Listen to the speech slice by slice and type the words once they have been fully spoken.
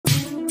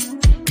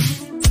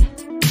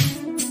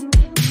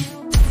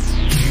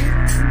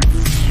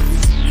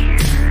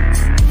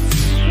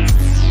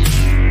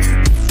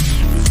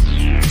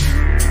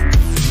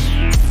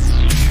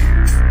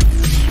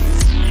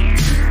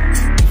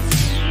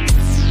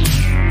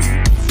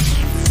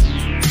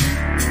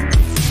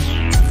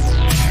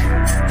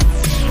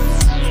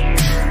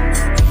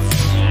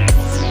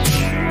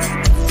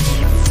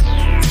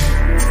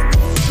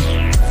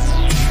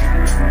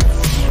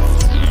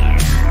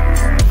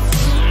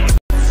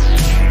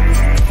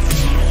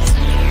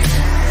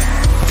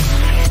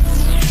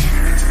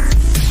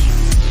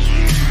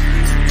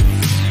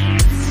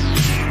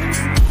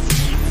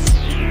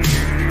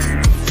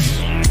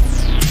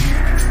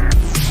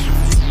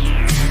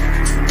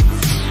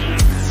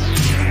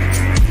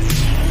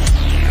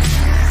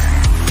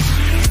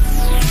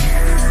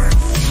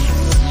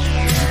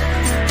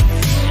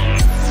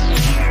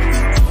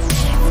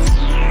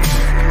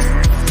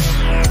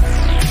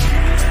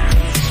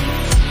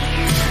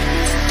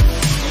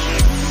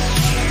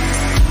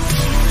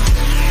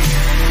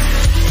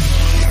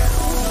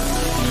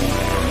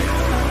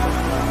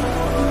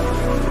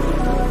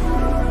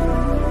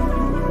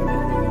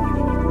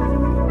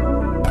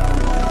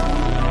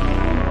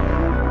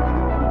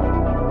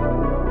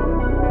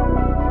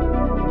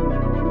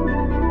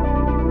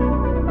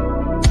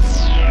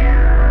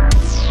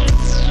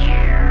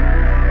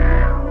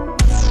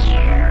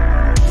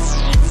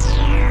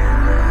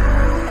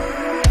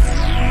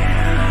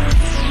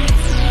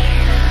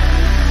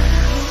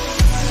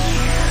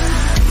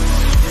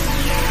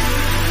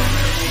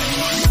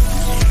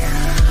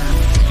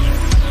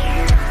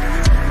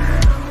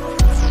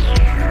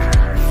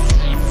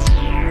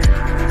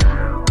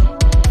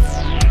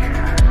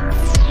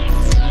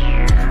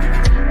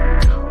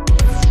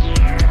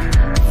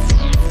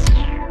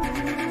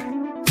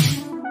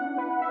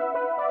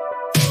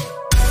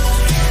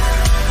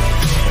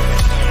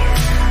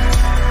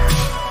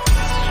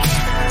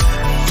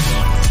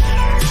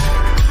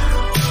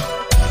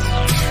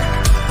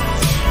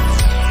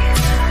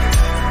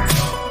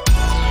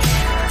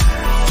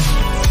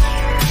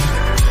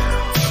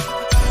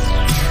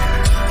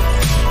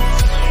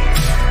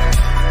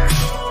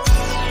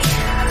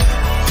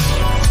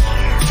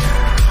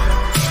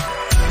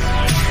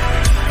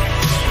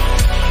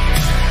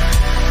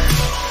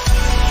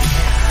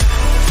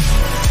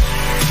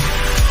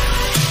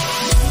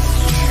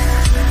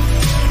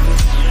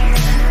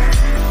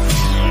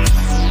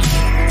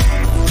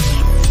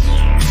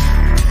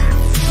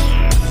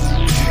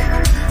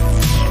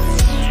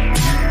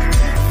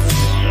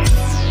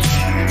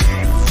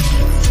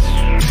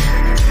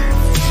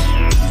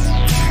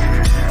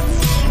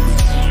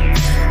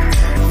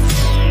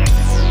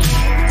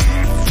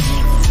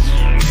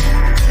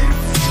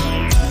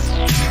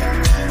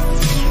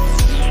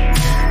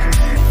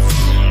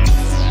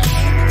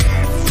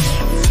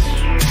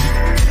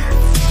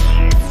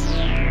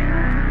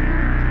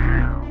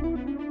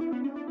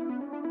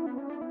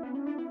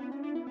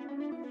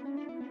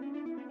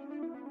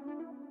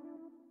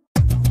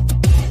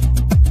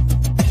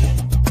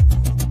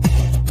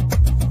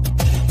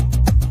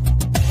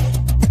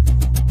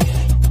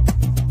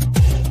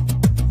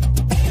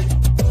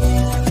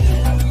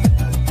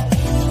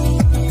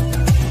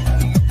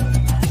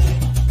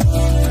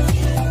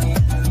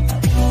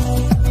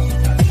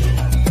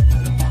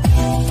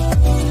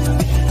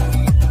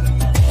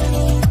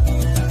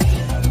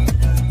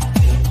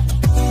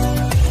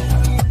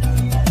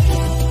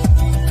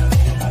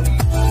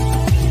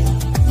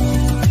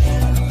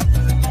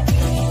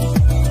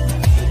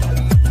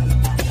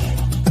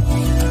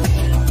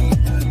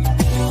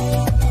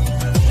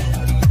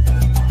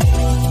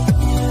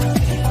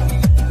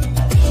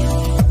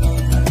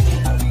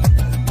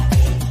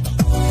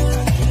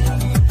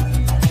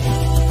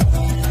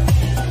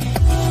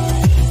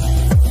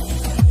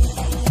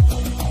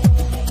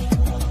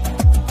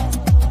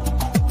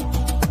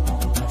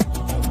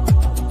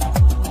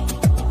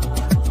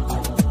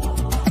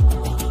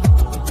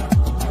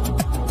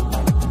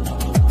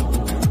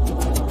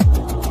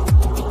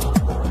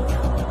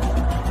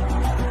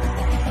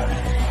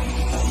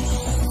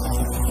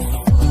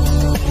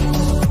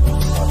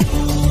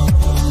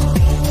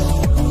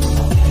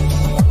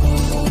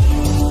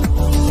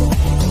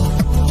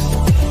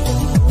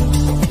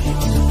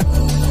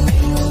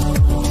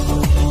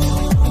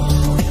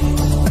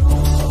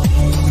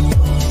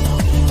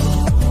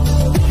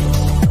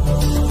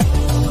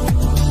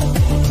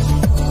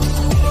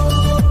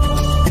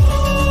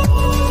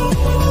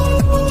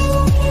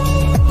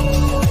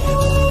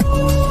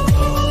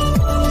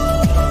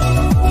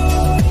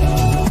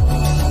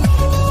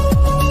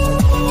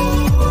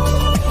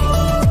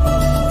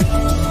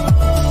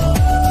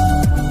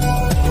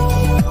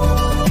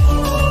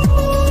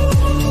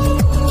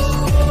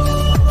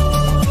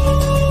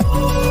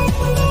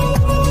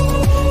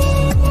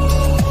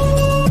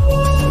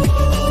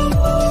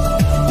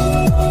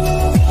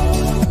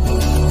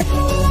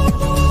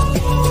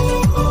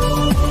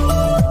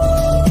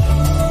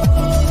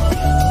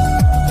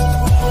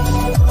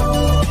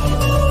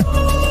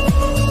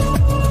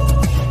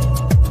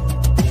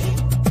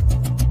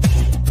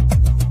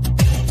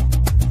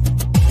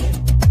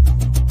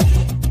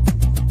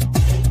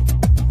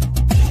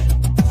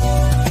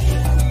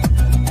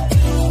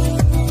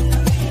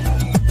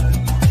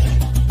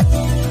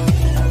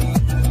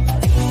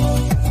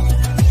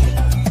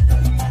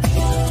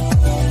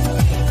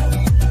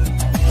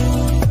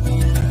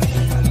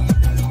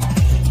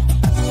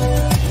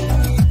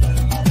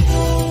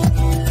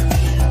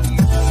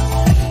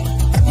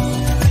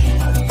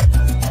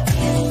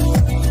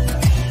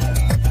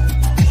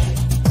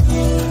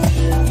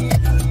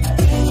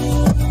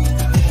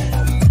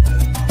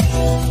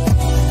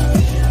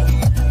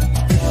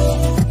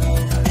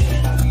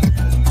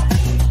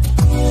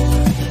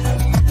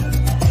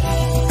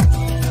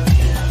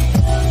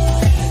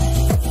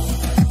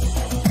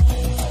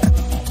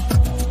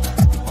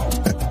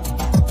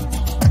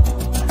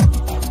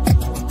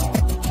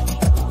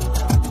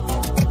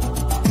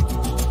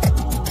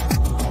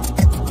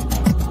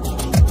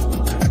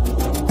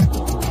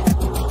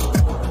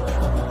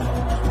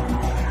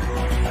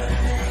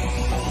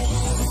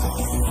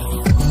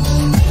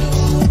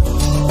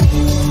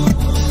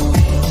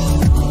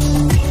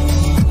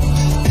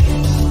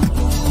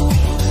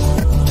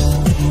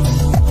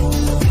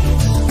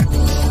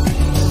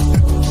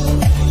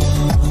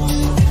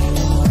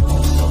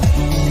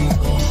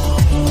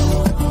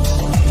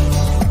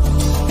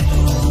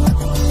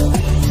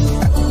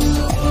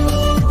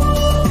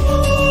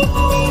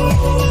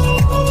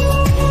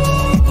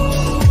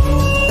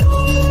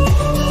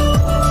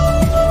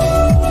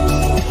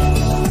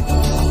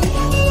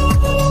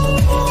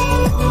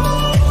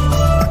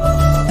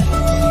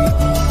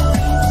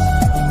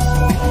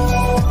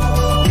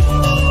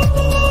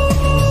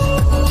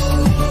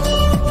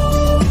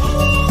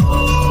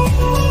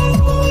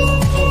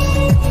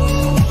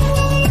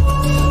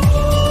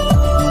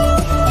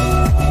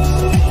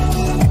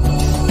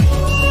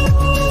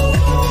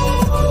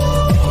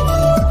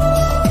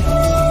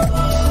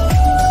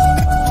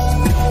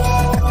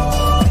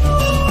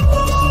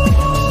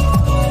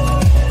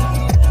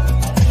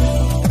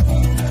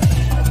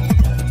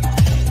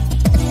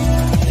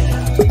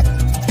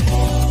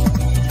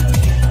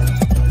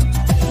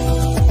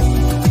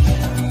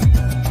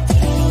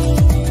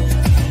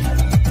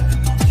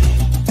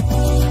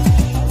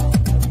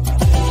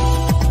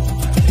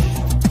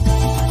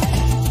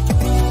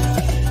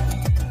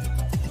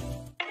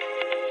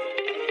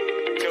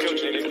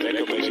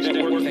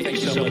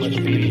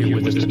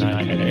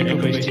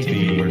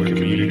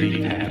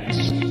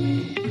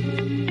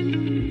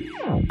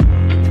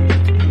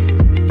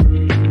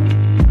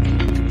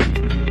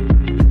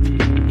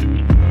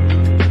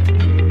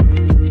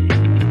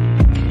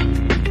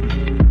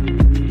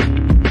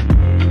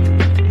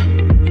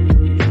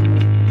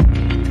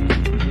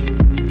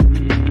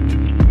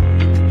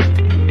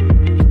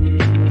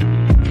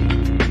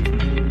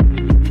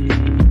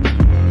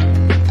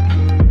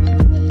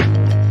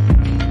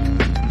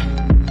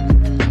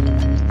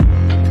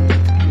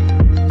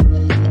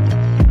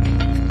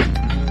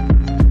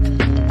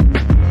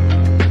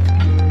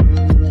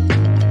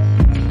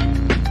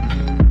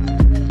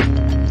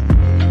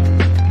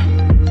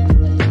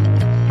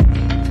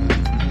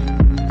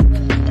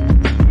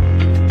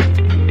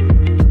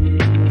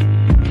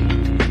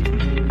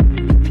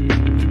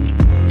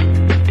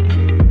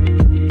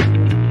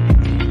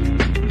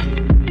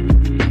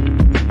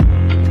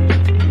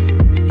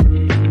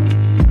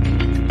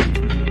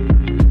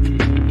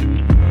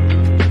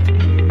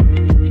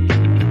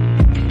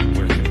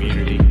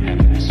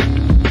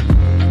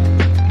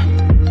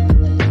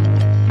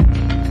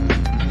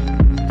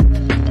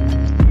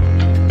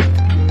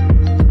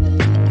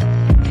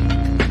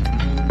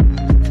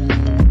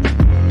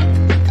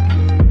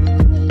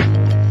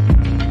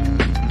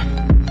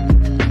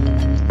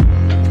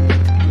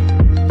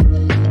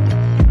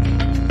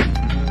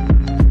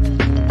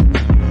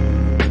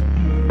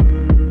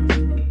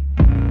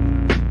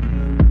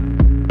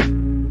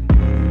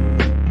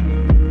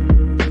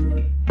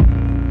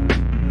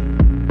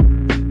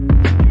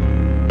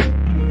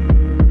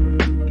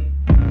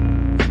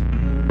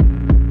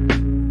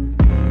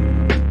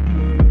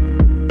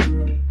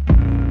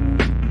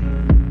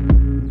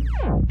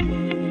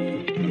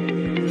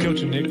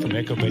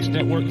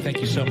Network. Thank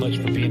you so much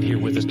for being here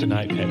with us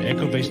tonight at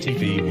Echo Base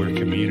TV, where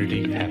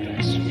community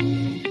happens.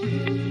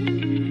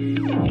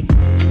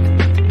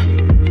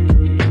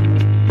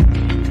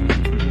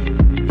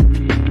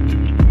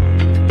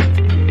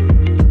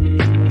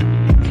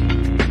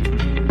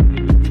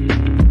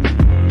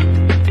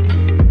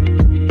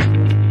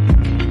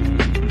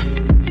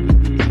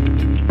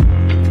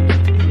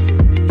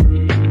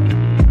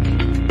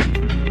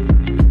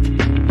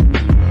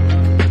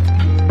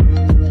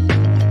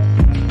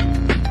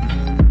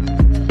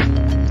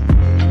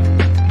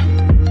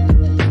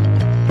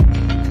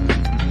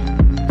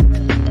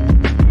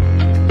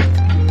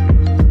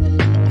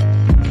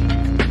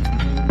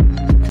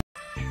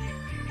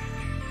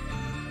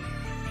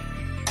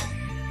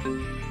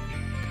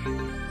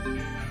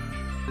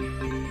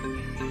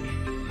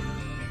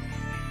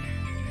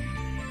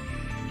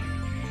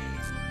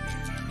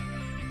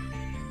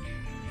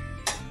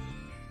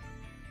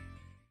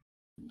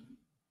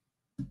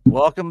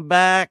 Welcome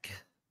back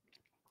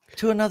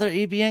to another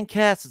EBN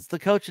cast. It's the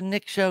Coach and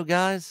Nick show,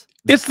 guys.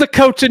 It's the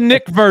Coach and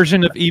Nick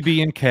version of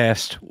EBN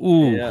cast.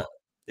 Ooh, yeah.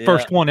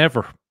 First one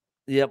ever.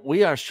 Yep,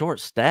 we are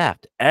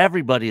short-staffed.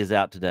 Everybody is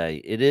out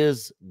today. It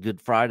is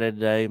Good Friday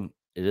today.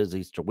 It is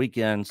Easter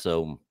weekend,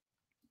 so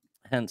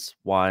hence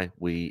why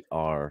we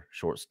are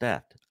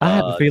short-staffed. I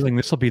have a feeling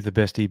this will be the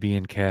best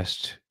EBN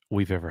cast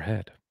we've ever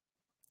had.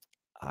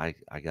 I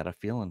got a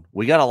feeling.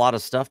 We got a lot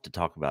of stuff to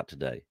talk about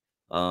today.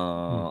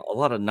 A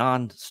lot of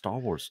non-Star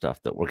Wars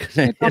stuff that we're going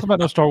to talk about.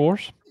 No Star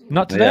Wars,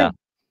 not today. Yeah.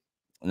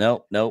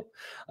 Nope.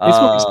 It's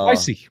going to be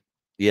spicy.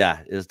 Yeah,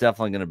 it's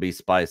definitely going to be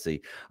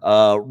spicy.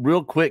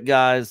 Real quick,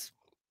 guys,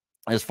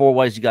 there's 4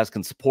 ways you guys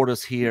can support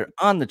us here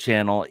on the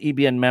channel.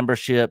 EBN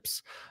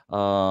memberships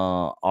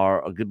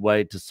are a good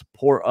way to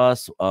support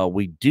us.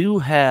 We do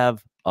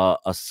have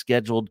a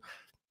scheduled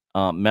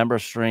member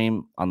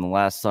stream on the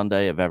last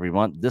Sunday of every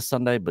month, this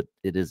Sunday, but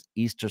it is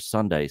Easter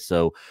Sunday.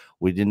 So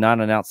we did not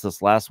announce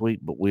this last week,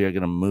 but we are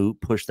going to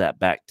push that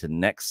back to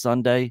next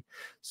Sunday.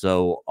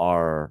 So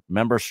our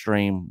member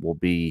stream will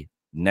be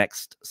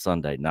next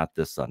Sunday, not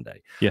this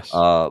Sunday. Yes.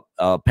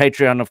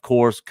 Patreon, of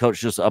course. Coach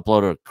just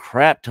uploaded a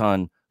crap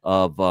ton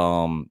of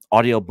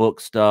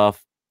audiobook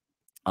stuff.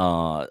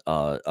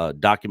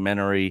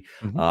 Documentary.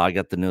 I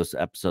got the newest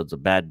episodes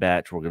of Bad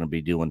Batch. We're going to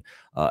be doing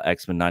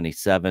X-Men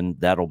 97.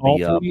 That'll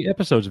be all 3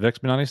 episodes of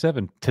X-Men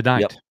 97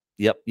 tonight.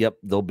 Yep.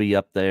 They'll be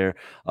up there.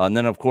 And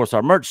then, of course,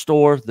 our merch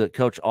store that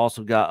Coach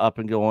also got up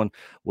and going,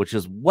 which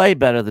is way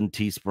better than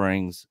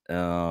Teesprings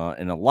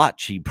and a lot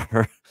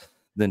cheaper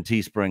than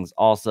Teesprings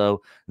also.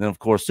 And then, of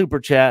course, Super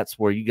Chats,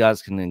 where you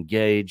guys can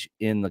engage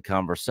in the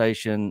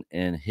conversation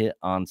and hit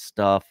on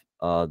stuff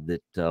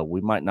that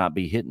we might not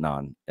be hitting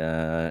on,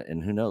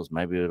 and who knows,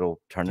 maybe it'll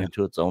turn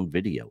into its own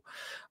video.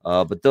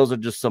 But those are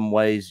just some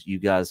ways you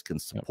guys can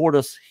support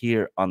us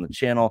here on the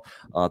channel.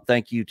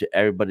 Thank you to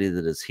everybody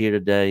that is here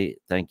today.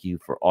 Thank you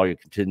for all your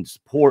continued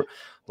support.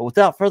 But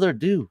without further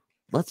ado,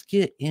 let's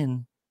get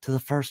into the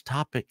first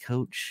topic,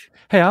 Coach.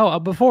 Hey,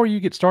 before you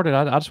get started,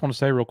 I just want to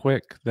say real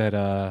quick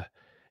that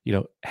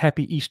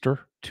happy Easter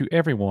to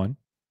everyone.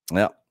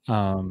 Yeah.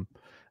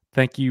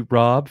 Thank you,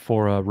 Rob,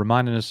 for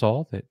reminding us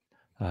all that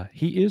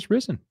he is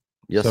risen.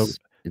 Yes, so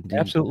indeed.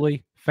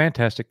 Absolutely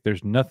fantastic.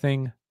 There's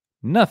nothing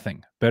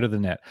better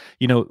than that.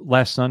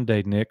 Last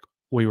Sunday, Nick,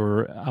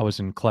 I was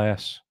in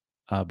class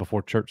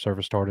before church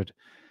service started,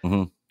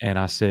 and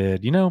I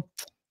said, they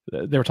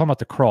were talking about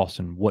the cross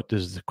and what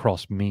does the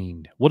cross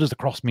mean? What does the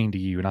cross mean to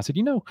you? And I said,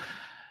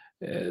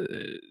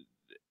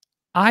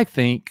 I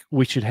think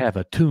we should have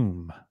a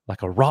tomb,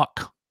 like a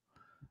rock.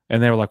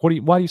 And they were like,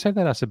 why do you say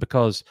that? I said,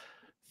 because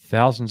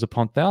thousands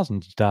upon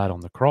thousands died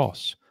on the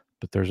cross,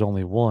 but there's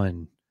only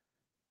one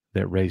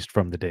that raised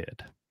from the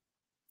dead.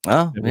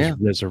 Oh, that was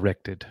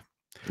resurrected.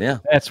 Yeah.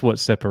 That's what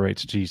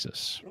separates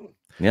Jesus.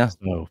 Yeah.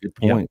 So, good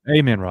point. Yeah.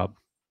 Amen, Rob.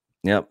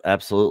 Yep,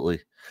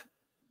 absolutely.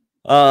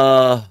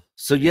 So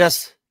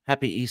yes,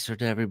 happy Easter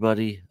to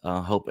everybody.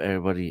 Hope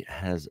everybody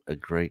has a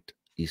great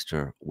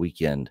Easter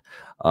weekend.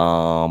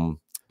 But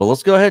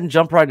let's go ahead and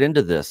jump right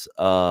into this.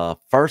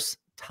 First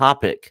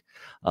topic.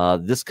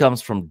 This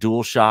comes from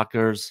Dual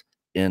Shockers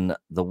in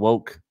the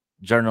woke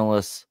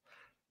journalist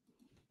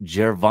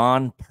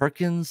Jervon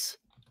Perkins.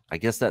 I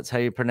guess that's how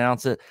you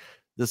pronounce it.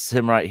 This is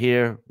him right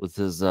here with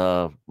his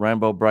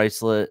rainbow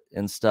bracelet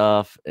and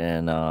stuff,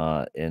 and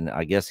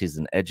I guess he's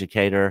an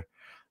educator.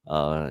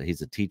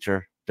 He's a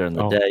teacher during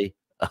the day.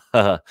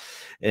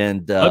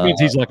 And that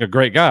means he's like a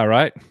great guy,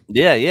 right?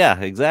 Yeah,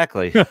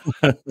 exactly.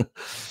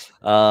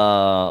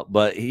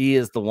 But he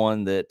is the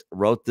one that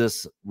wrote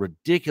this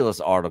ridiculous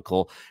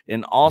article.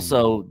 And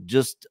also,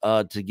 just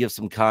to give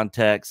some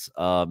context,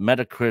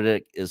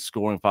 Metacritic is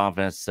scoring Final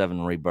Fantasy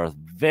VII Rebirth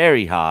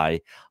very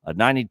high, a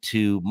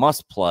 92,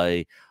 must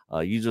play.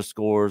 User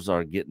scores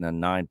are getting a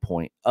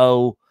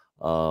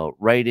 9.0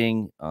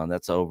 rating.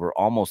 That's over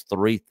almost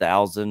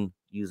 3,000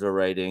 user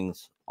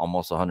ratings,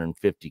 almost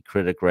 150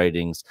 critic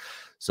ratings.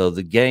 So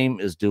the game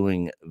is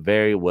doing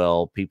very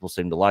well. People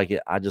seem to like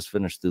it. I just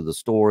finished through the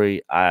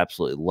story. I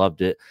absolutely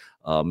loved it.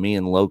 Me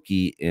and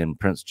Loki and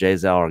Prince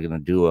Jazal are going to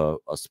do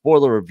a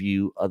spoiler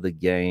review of the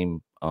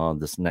game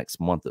this next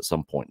month at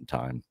some point in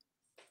time.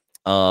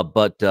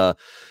 But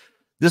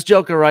this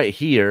Joker right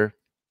here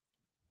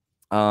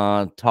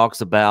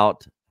talks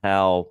about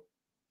how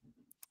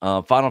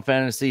Final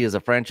Fantasy is a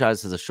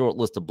franchise, has a short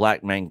list of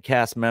black main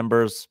cast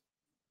members,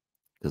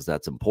 because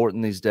that's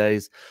important these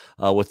days.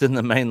 Within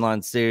the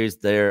mainline series,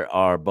 there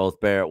are both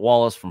Barrett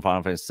Wallace from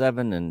Final Fantasy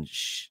VII and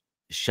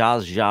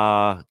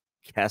Shaja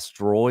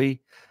Castroy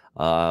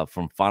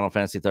from Final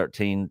Fantasy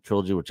 13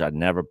 trilogy, which I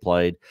never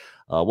played.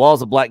 While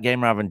as a black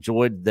gamer, I've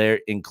enjoyed their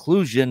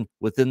inclusion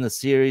within the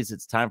series.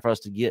 It's time for us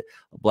to get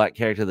a black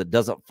character that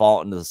doesn't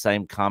fall into the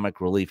same comic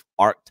relief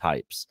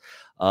archetypes.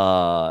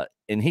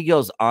 And he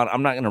goes on,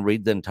 I'm not going to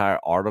read the entire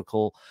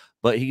article,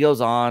 but he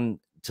goes on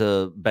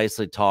to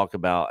basically talk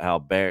about how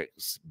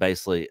Barrett's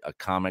basically a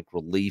comic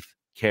relief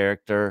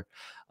character.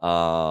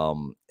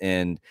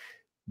 And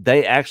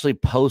they actually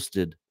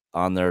posted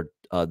on their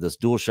this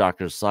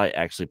DualShockers site,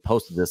 actually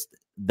posted this.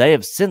 They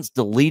have since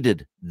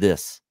deleted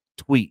this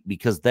tweet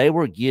because they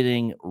were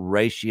getting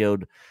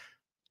ratioed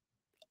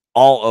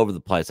all over the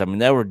place. I mean,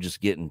 they were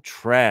just getting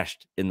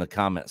trashed in the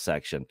comment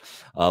section.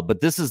 But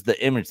this is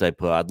the image they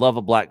put. I'd love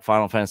a black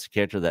Final Fantasy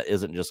character that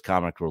isn't just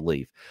comic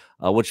relief,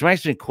 which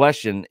makes me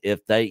question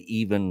if they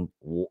even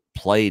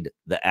played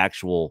the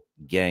actual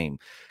game,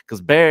 because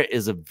Barrett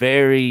is a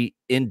very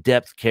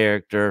in-depth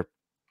character.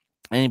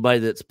 Anybody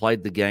that's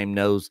played the game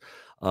knows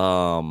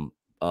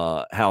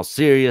how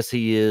serious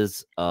he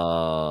is.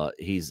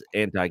 He's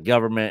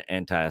anti-government,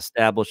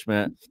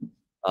 anti-establishment.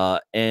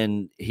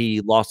 And he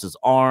lost his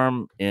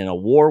arm in a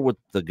war with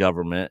the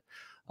government,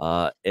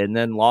 and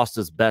then lost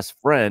his best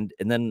friend,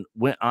 and then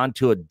went on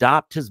to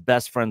adopt his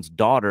best friend's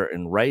daughter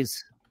and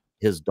raise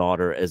his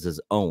daughter as his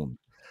own.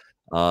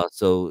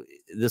 So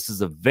this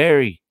is a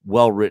very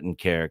well-written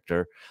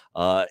character.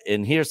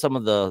 And here's some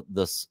of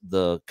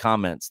the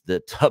comments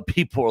that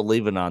people are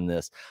leaving on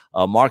this.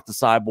 Mark the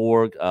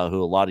Cyborg,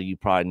 who a lot of you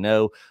probably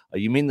know.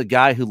 You mean the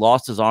guy who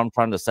lost his arm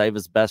trying to save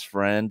his best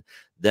friend?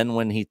 Then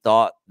when he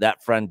thought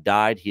that friend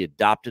died, he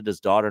adopted his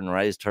daughter and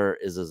raised her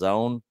as his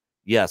own?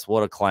 Yes,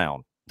 what a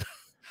clown.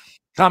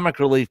 Comic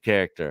relief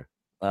character.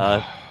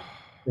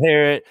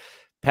 Barrett,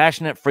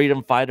 passionate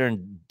freedom fighter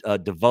and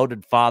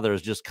devoted father,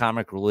 is just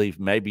comic relief.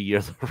 Maybe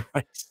you're the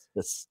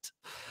racist.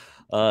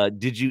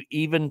 Did you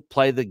even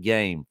play the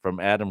game? From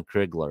Adam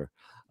Krigler.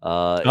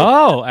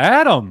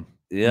 Adam.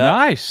 Yeah.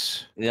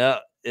 Nice. Yeah.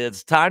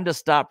 It's time to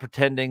stop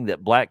pretending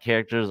that black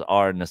characters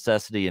are a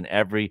necessity in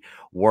every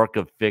work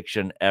of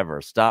fiction ever.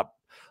 Stop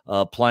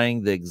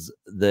playing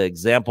the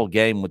example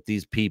game with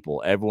these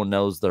people. Everyone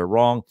knows they're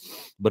wrong,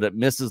 but it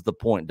misses the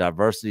point.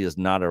 Diversity is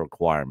not a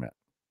requirement.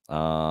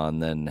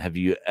 And then, have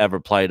you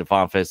ever played a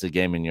Final Fantasy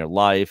game in your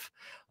life?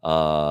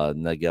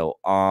 And they go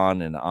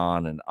on and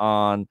on and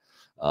on.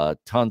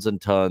 Tons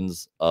and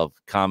tons of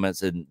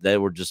comments, and they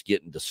were just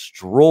getting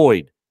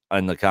destroyed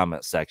in the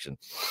comment section.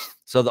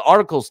 So the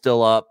article's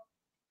still up,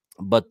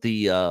 but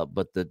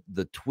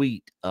the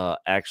tweet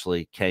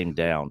actually came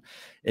down,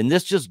 and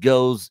this just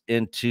goes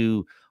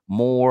into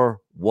more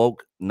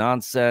woke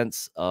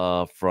nonsense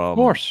from, of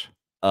course,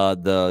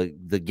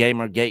 the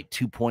Gamergate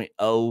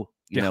 2.0,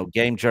 you know,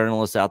 game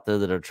journalists out there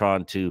that are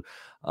trying to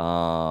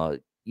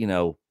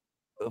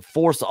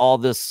force all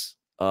this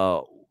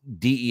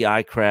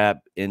DEI crap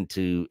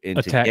into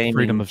attack gaming.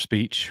 Freedom of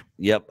speech.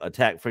 Yep,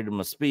 attack freedom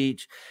of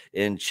speech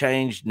and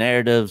change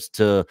narratives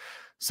to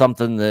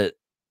something that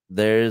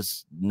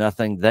there's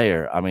nothing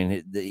there. I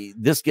mean,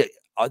 this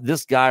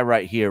guy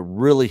right here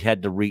really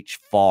had to reach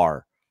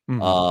far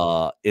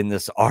in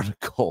this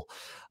article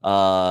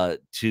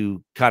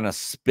to kind of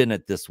spin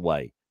it this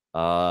way.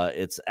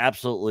 It's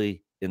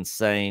absolutely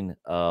insane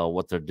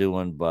what they're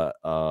doing, but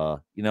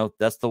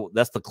that's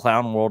the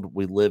clown world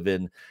we live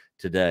in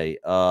today.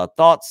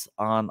 Thoughts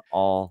on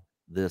all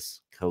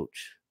this,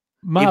 Coach?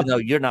 Even though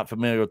you're not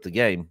familiar with the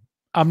game.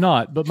 I'm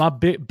not,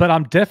 but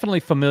I'm definitely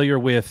familiar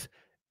with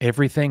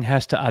everything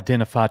has to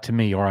identify to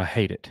me or I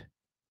hate it.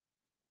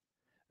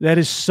 That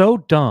is so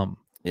dumb.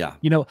 Yeah.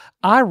 You know,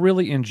 I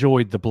really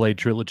enjoyed the Blade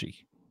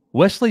trilogy.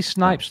 Wesley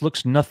Snipes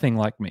looks nothing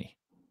like me.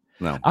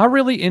 No. I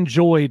really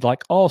enjoyed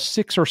like all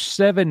 6 or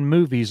 7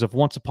 movies of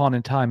Once Upon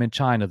a Time in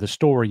China, the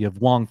story of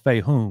Wong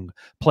Fei-hung,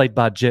 played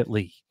by Jet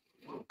Li.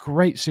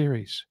 Great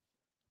series.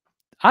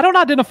 I don't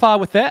identify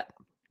with that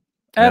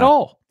at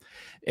all.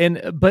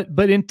 And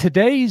but in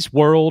today's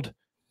world,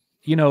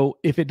 you know,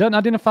 if it doesn't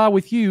identify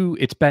with you,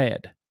 it's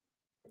bad.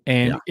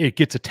 And it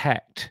gets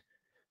attacked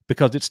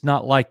because it's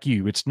not like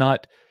you. It's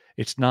not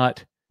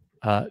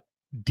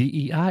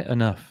DEI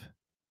enough.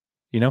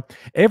 You know,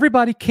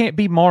 everybody can't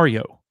be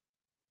Mario.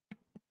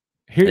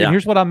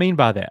 Here's what I mean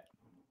by that.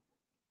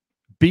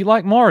 Be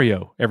like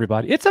Mario,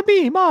 everybody. It's a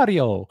me,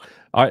 Mario.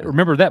 All right,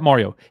 remember that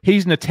Mario.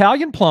 He's an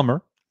Italian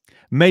plumber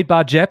made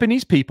by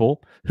Japanese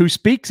people who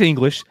speaks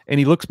English, and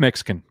he looks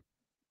Mexican.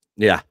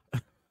 Yeah.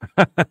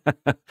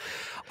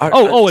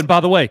 And by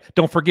the way,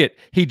 don't forget,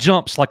 he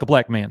jumps like a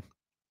black man.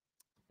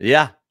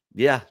 Yeah,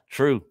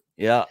 true.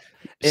 Yeah.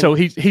 So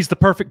he's the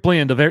perfect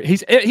blend of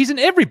he's an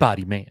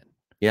everybody man.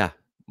 Yeah.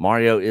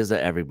 Mario is an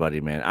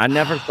everybody man. I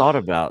never thought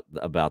about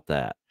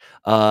that.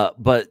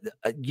 But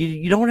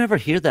you don't ever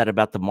hear that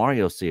about the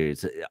Mario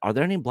series. Are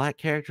there any black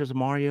characters in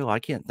Mario? I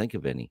can't think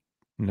of any.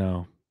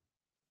 No.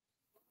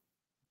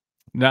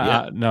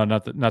 No,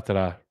 not that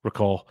I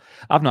recall.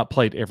 I've not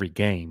played every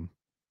game.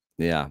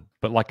 Yeah.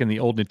 But like in the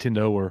old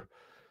Nintendo or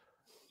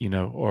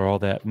all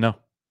that. No,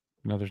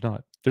 there's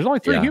not. There's only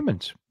 3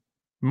 humans.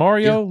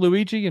 Mario,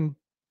 Luigi, and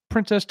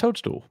Princess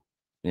Toadstool.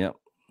 Yep.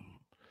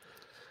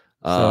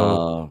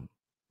 So,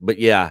 but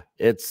yeah,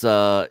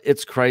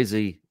 it's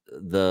crazy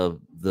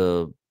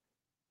the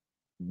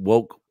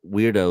woke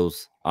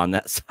weirdos on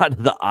that side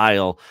of the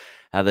aisle,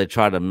 how they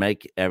try to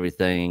make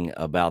everything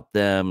about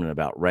them and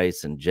about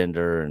race and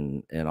gender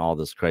and all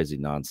this crazy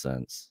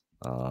nonsense.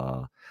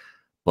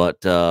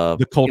 But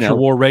the culture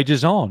war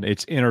rages on.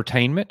 It's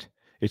entertainment,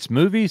 it's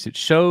movies, it's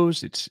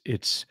shows,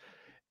 it's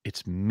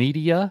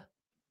media.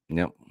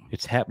 Yep.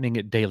 It's happening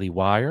at Daily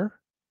Wire.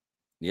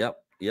 Yep.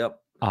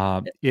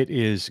 It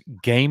is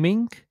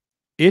gaming.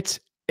 It's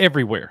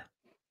everywhere.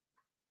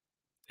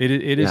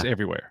 It is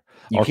everywhere.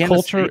 Our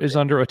culture is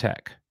under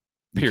attack.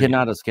 Period. You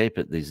cannot escape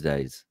it these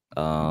days.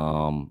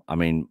 I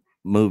mean,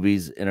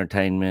 movies,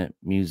 entertainment,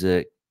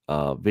 music,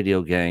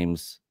 video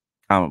games,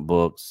 comic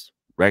books,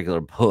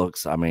 regular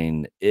books. I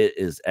mean, it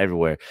is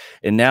everywhere.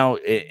 And now,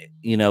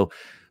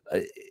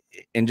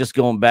 and just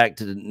going back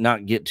to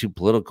not get too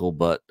political,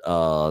 but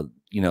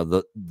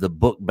the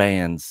book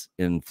bans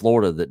in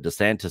Florida that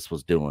DeSantis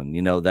was doing,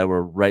 they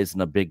were raising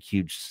a big,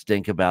 huge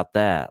stink about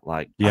that.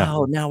 Like,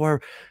 oh, now we're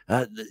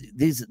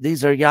these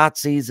are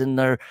Yahtzees and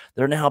they're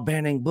now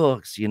banning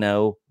books,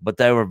 but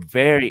they were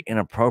very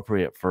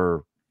inappropriate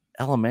for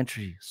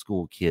elementary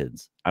school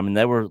kids. I mean,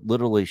 they were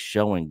literally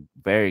showing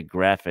very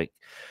graphic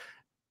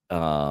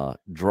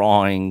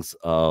drawings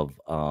of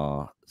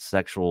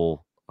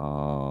sexual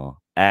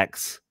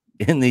acts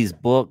in these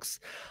books,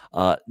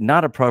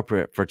 not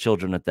appropriate for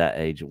children at that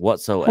age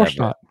whatsoever. Of course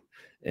not.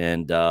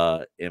 And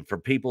for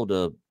people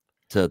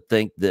to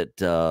think that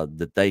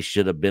that they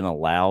should have been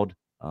allowed,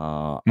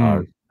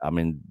 I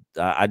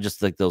just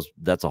think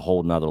that's a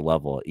whole nother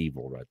level of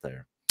evil right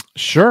there.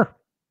 Sure,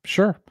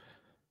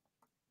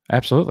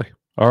 absolutely.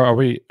 Are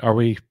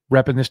we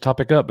wrapping this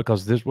topic up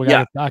because I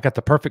got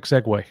the perfect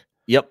segue.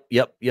 Yep.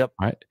 All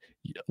right,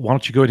 why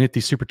don't you go ahead and hit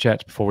these super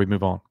chats before we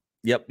move on?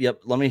 Yep.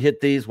 Let me hit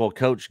these while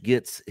Coach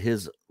gets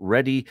his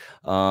ready.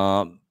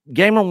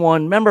 Gamer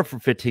One, member for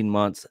 15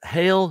 months.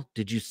 Hale,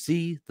 did you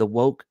see the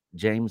woke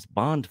James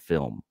Bond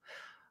film?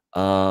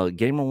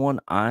 Gamer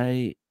One,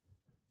 I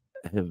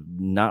am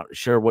not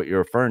sure what you're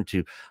referring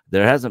to.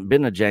 There hasn't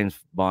been a James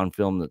Bond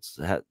film that's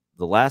had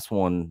the last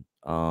one.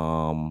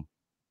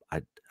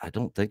 I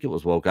don't think it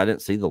was woke. I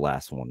didn't see the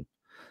last one.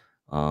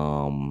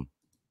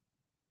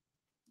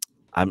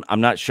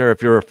 I'm not sure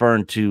if you're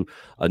referring to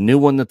a new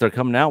one that they're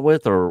coming out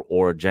with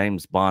or a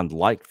James Bond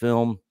like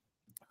film.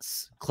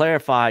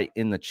 Clarify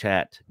in the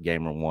chat,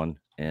 Gamer One,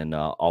 and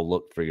I'll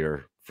look for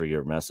your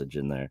message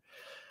in there.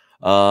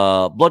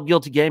 Blood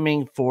Guilty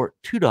Gaming for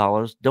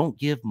 $2. Don't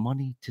give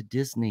money to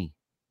Disney.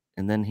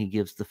 And then he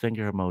gives the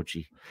finger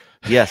emoji.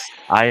 Yes,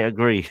 I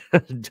agree.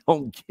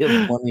 Don't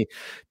give money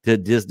to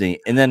Disney.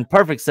 And then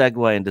perfect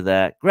segue into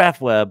that.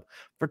 GraphWeb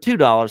for $2.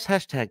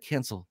 Hashtag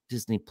cancel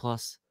Disney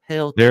Plus.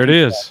 Hell, there it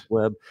is.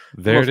 Web.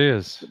 There it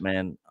is,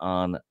 man,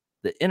 on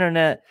the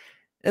internet.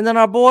 And then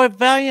our boy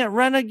Valiant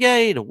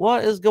Renegade.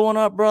 What is going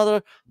up,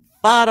 brother?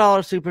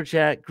 $5 super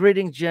chat.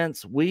 Greetings,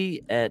 gents.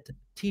 We at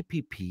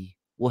TPP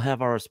will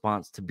have our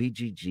response to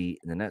BGG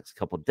in the next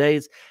couple of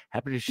days.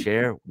 Happy to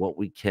share what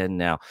we can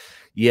now.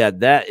 Yeah,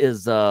 that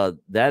is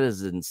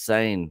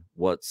insane.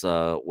 What's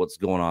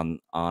going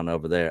on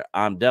over there?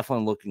 I'm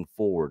definitely looking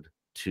forward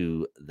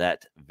to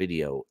that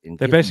video.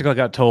 They basically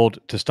got told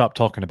to stop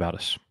talking about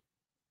us.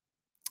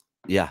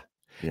 Yeah.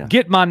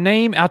 Get my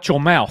name out your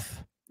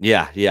mouth.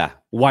 Yeah.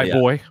 White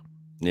boy.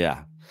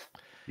 Yeah.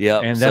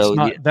 And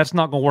that's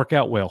not going to work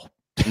out well.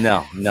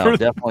 No,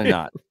 definitely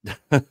not.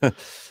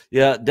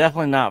 Yeah,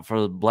 definitely not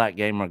for the black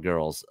gamer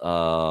girls.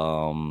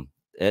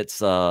 It's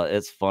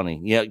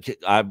funny. Yeah,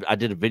 I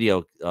did a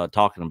video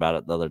talking about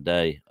it the other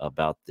day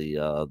about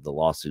the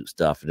lawsuit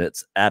stuff, and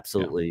it's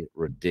absolutely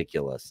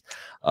ridiculous.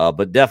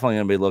 But definitely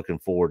gonna be looking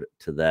forward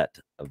to that,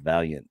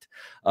 Valiant.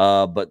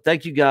 But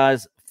thank you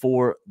guys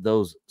for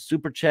those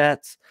super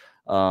chats.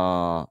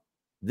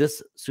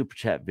 This super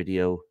chat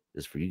video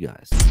is for you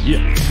guys.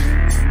 Yeah.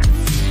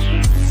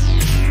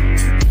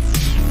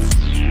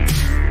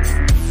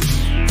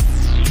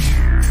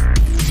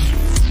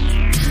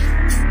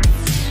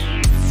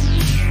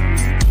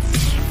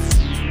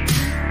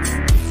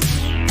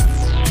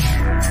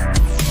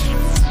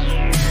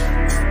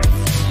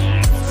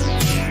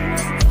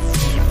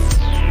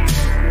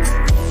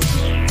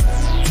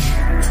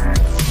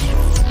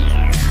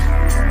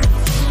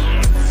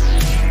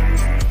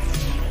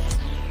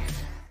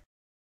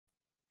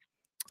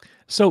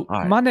 So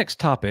my next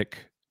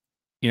topic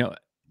you know,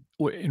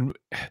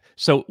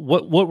 so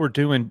what we're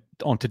doing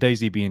on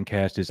today's EBN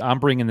cast is I'm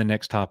bringing the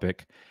next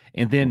topic,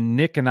 and then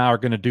Nick and I are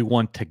going to do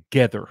one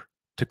together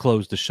to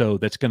close the show.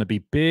 That's going to be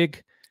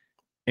big,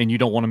 and you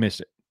don't want to miss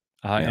it.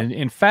 And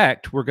in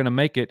fact, we're going to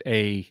make it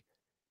a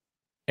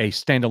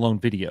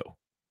standalone video.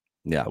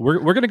 Yeah, we're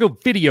going to go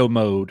video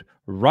mode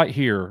right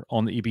here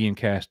on the EBN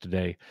cast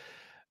today.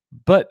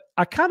 But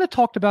I kind of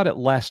talked about it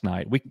last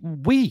night.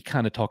 We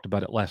kind of talked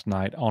about it last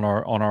night on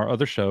our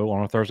other show,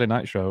 on our Thursday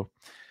night show.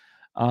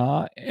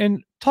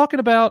 And talking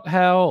about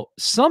how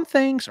some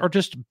things are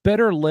just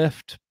better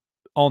left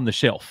on the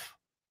shelf.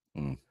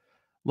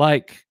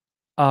 Like,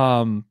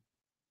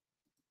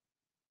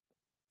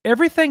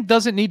 everything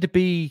doesn't need to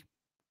be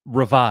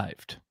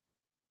revived.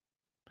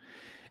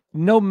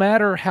 No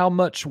matter how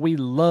much we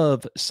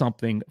love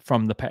something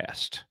from the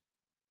past.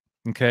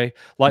 Okay?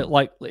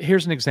 Like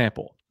here's an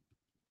example.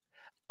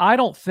 I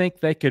don't think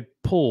they could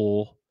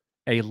pull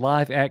a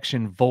live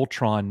action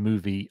Voltron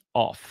movie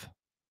off.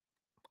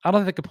 I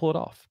don't think they could pull it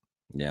off.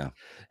 Yeah.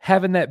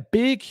 Having that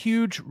big,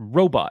 huge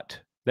robot,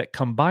 that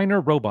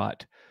combiner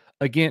robot,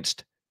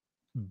 against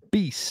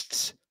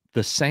beasts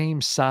the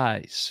same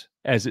size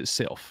as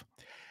itself.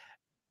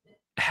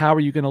 How are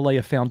you going to lay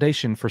a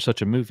foundation for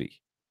such a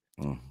movie?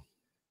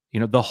 You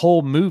know, the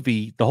whole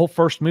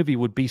first movie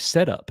would be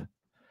set up.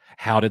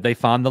 How did they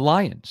find the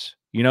lions?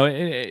 You know,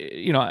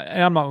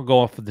 and I'm not going to go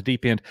off of the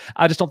deep end.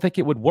 I just don't think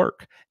it would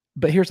work.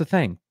 But here's the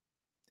thing.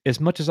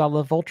 As much as I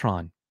love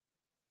Voltron,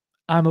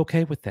 I'm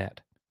okay with that.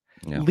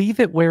 Yeah.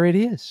 Leave it where it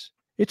is.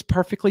 It's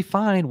perfectly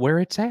fine where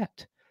it's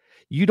at.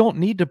 You don't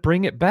need to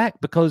bring it back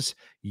because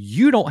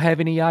you don't have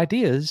any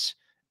ideas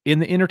in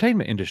the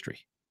entertainment industry.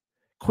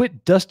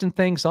 Quit dusting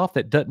things off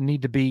that doesn't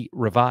need to be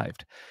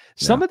revived.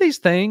 Yeah. Some of these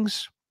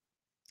things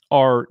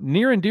are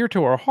near and dear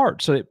to our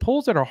heart. So it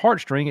pulls at our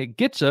heartstring. It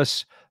gets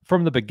us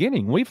from the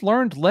beginning. We've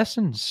learned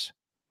lessons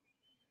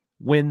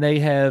when they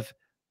have,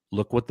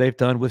 look what they've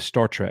done with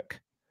Star Trek.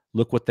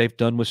 Look what they've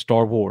done with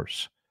Star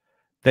Wars.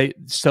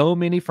 So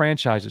many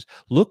franchises.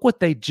 Look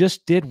what they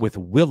just did with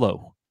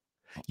Willow.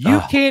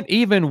 You can't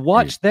even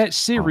watch that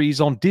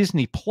series on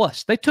Disney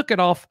Plus. They took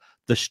it off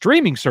the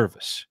streaming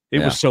service. It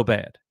was so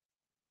bad.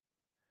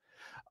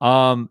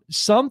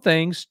 Some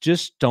things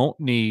just don't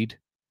need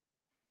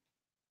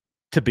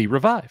to be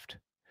revived.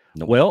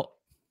 Nope. Well,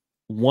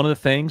 one of the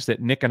things that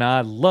Nick and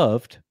I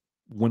loved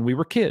when we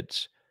were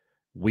kids,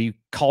 we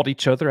called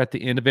each other at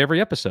the end of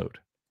every episode.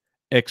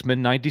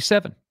 X-Men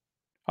 97.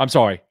 I'm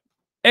sorry.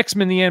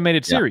 X-Men the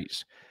animated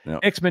series.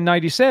 Yep. X-Men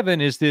 97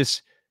 is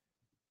this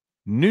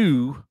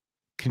new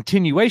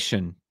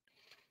continuation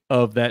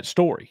of that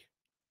story.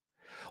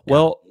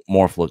 Well,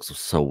 Morph looks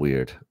so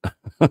weird.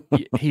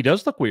 He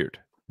does look weird.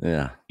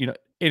 Yeah. You know,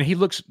 and he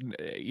looks,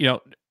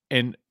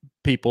 and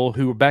people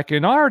who were back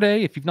in our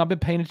day, if you've not been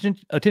paying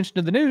attention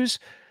to the news,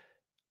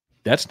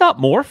 that's not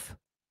Morph.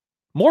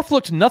 Morph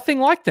looked nothing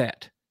like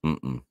that.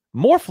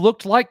 Morph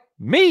looked like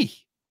me.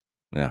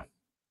 Yeah.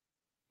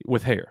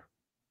 With hair.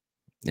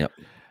 Yep.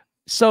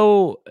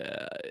 So,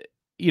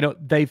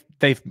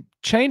 they've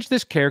changed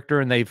this character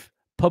and they've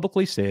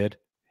publicly said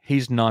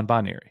he's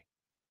non-binary.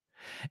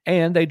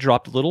 And they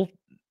dropped a little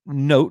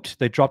note.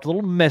 They dropped a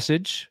little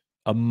message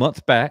a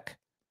month back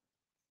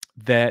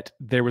that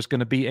there was going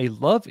to be a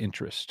love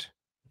interest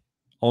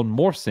on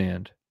Morph's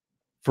end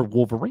for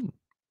Wolverine.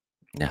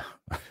 Yeah.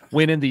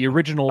 When in the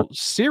original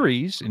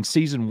series in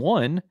season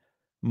 1,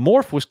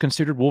 Morph was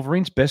considered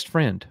Wolverine's best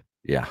friend.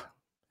 Yeah.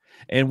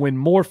 And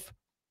when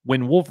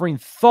Wolverine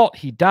thought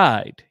he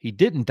died, he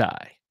didn't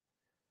die.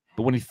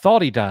 But when he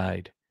thought he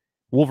died,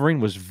 Wolverine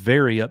was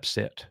very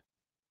upset.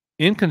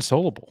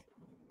 Inconsolable.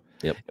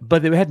 Yep.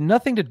 But it had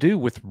nothing to do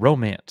with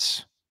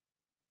romance.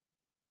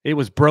 It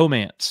was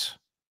bromance.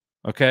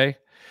 Okay?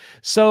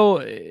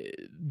 So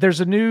there's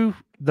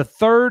the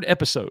third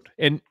episode.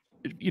 And,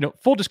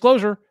 full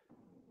disclosure,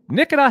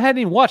 Nick and I hadn't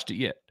even watched it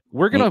yet.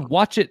 We're going to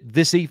watch it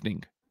this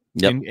evening.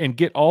 Yep. And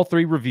get all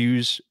 3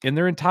 reviews in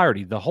their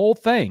entirety. The whole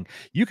thing.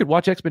 You could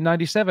watch X-Men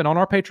 97 on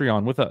our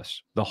Patreon with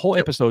us. The whole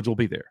episodes will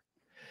be there.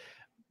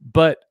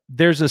 But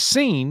there's a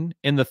scene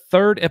in the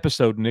 3rd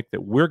episode, Nick,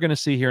 that we're going to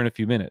see here in a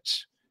few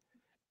minutes.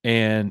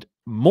 And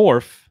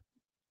Morph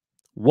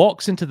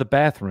walks into the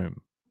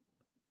bathroom.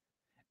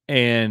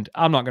 And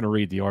I'm not going to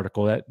read the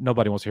article. That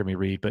nobody wants to hear me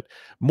read. But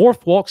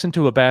Morph walks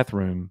into a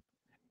bathroom,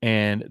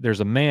 and there's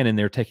a man in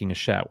there taking a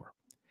shower.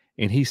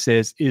 And he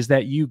says, "Is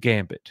that you,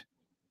 Gambit?"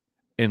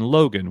 And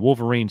Logan,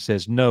 Wolverine,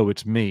 says, "No,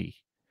 it's me."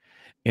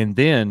 And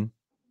then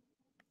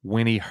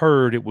when he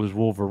heard it was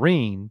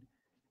Wolverine,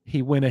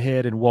 he went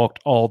ahead and walked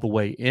all the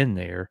way in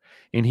there.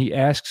 And he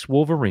asks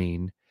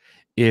Wolverine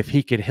if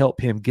he could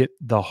help him get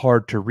the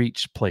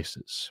hard-to-reach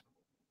places.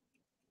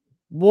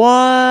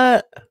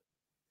 What?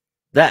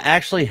 That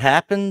actually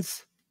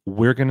happens?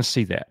 We're going to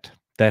see that.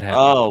 That happens.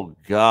 Oh,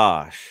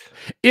 gosh.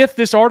 If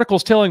this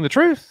article's telling the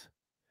truth.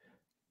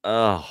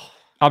 Oh.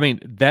 I mean,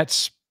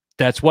 that's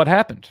what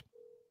happened.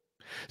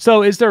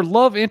 So is there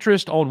love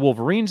interest on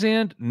Wolverine's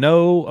end?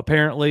 No,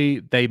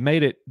 apparently they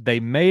made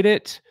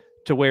it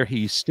to where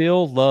he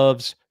still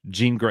loves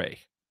Jean Grey.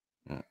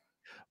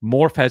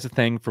 Morph has a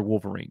thing for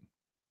Wolverine.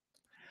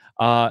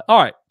 All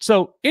right.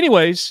 So,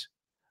 anyways,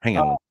 hang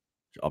on.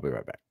 I'll be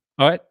right back.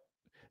 All right.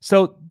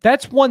 So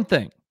that's one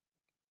thing.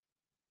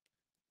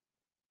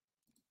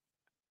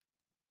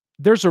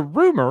 There's a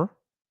rumor,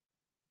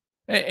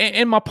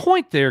 and my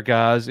point there,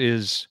 guys,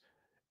 is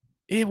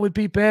it would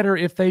be better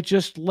if they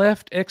just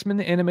left X-Men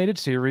the Animated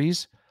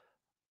Series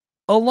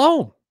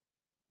alone.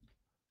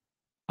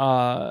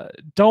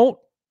 Don't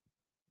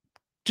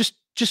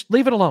just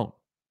leave it alone.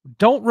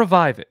 Don't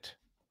revive it.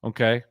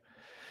 Okay.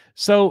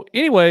 So,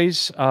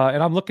 anyways,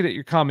 and I'm looking at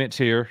your comments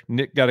here.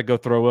 Nick got to go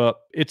throw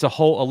up. It's a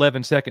whole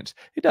 11 seconds.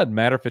 It doesn't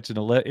matter if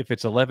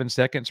it's 11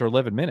 seconds or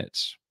 11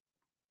 minutes.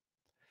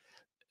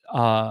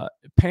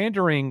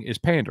 Pandering is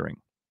pandering.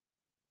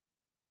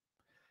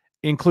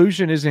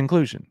 Inclusion is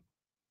inclusion.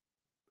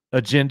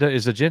 Agenda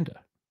is agenda.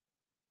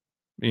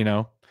 You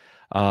know,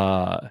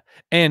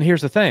 and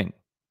here's the thing.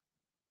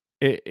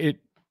 It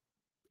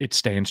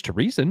stands to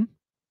reason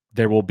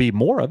there will be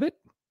more of it.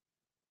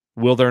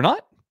 Will there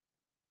not?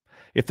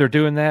 If they're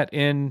doing that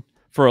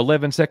for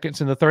 11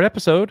 seconds in the third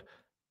episode,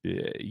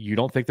 you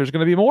don't think there's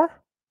going to be more?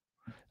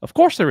 Of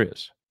course there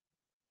is.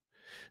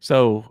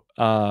 So,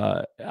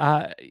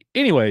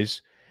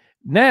 anyways,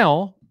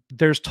 now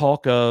there's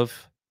talk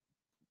of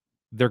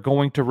they're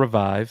going to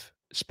revive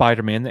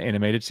Spider-Man, the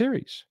animated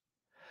series.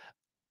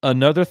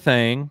 Another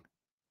thing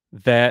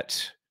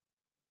that,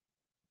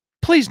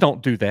 please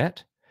don't do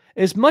that.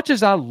 As much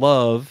as I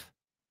love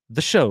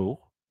the show,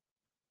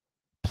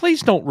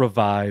 please don't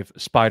revive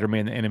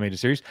Spider-Man, the animated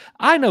series.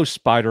 I know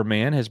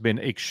Spider-Man has been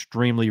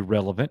extremely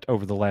relevant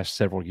over the last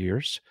several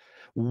years,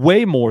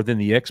 way more than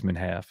the X-Men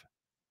have.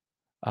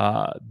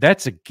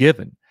 That's a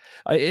given.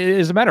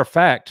 As a matter of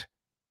fact,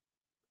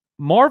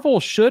 Marvel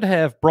should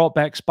have brought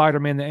back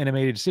Spider-Man, the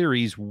animated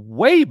series,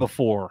 way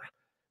before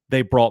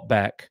they brought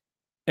back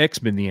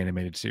X-Men, the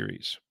animated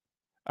series.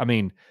 I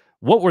mean,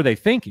 what were they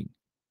thinking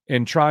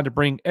in trying to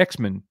bring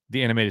X-Men,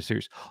 the animated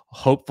series?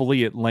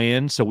 Hopefully it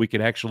lands so we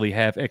could actually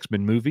have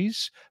X-Men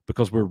movies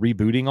because we're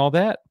rebooting all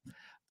that.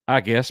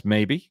 I guess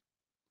maybe.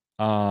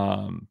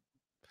 Ooh.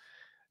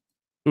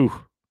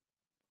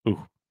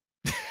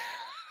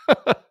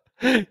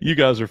 You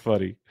guys are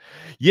funny.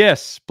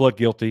 Yes, Blood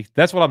Guilty.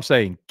 That's what I'm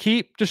saying.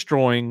 Keep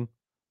destroying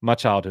my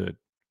childhood.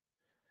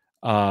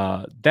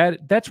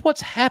 That's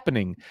what's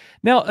happening.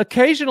 Now,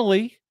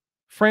 occasionally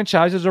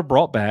franchises are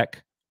brought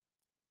back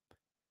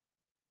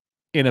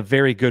in a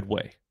very good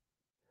way.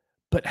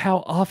 But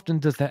how often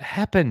does that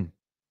happen?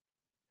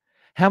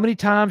 How many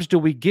times do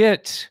we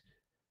get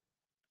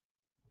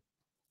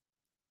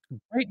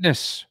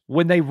greatness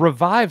when they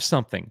revive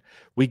something?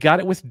 We got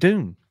it with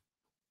Dune.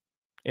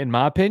 In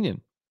my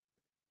opinion,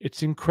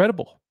 it's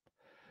incredible.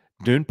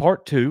 Dune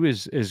Part 2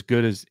 is as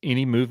good as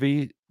any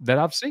movie that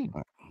I've seen.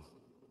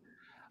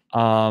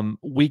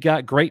 We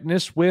got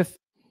greatness with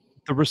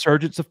the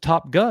resurgence of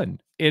Top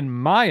Gun, in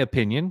my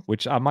opinion,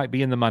 which I might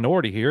be in the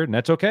minority here, and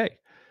that's okay.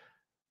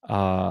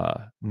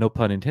 No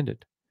pun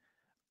intended.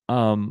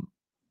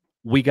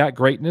 We got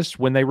greatness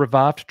when they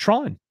revived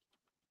Tron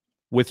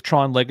with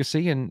Tron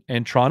Legacy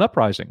and Tron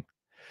Uprising.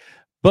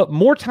 But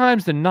more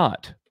times than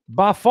not,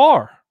 by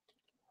far,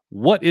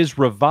 what is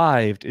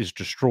revived is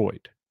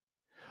destroyed.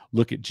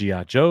 Look at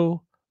G.I.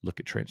 Joe, look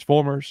at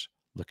Transformers,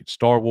 look at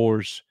Star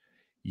Wars,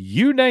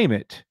 you name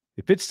it.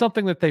 If it's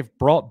something that they've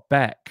brought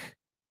back,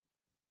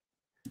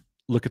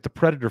 look at the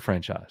Predator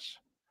franchise.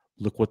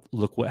 Look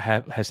what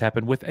has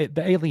happened with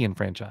the Alien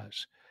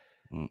franchise.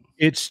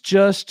 It's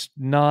just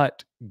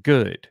not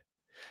good.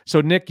 So,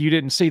 Nick, you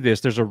didn't see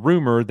this. There's a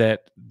rumor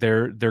that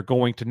they're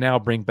going to now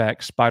bring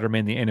back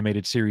Spider-Man the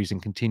animated series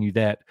and continue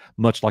that,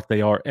 much like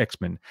they are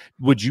X-Men.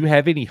 Would you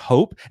have any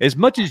hope? As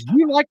much as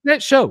you like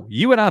that show,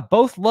 you and I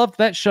both loved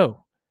that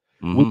show.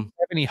 Would you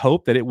have any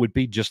hope that it would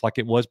be just like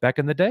it was back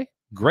in the day?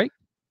 Great.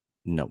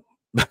 No.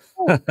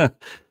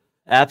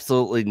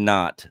 Absolutely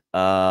not.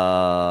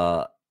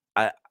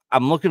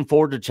 I'm looking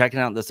forward to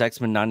checking out this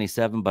X-Men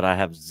 97, but I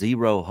have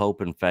zero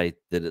hope and faith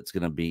that it's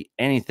going to be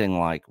anything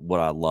like what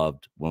I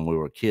loved when we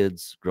were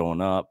kids growing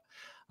up,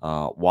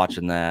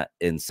 watching that.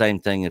 And same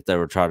thing if they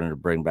were trying to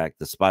bring back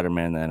the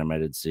Spider-Man the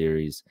animated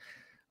series.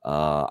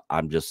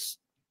 I'm just,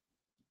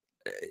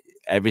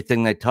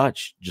 everything they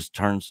touch just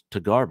turns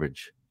to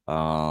garbage.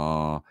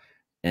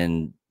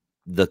 And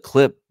the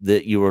clip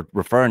that you were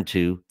referring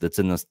to that's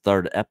in this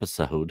third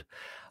episode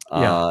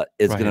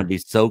is going to be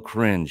so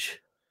cringe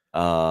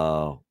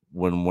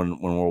when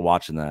we're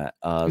watching that.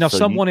 Now, so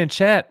someone in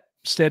chat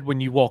said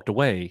when you walked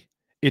away,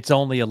 it's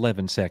only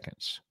 11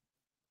 seconds.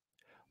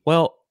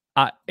 Well,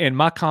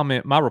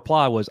 my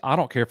reply was, I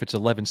don't care if it's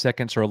 11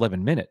 seconds or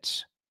 11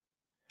 minutes.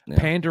 Yeah.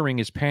 Pandering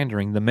is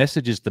pandering. The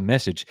message is the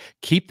message.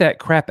 Keep that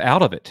crap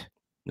out of it.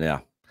 Yeah.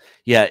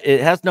 Yeah.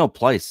 It has no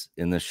place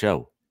in this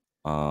show,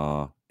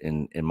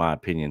 in my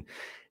opinion.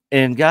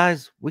 And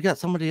guys, we got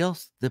somebody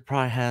else that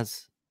probably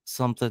has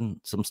some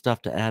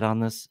stuff to add on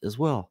this as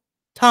well.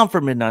 Tom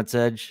from Midnight's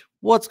Edge.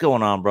 What's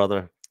going on,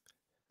 brother?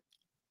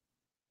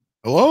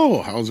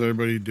 Hello. How's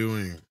everybody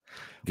doing?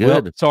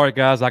 Well, Good. sorry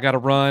guys, I got to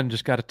run.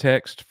 Just got a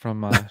text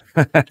from I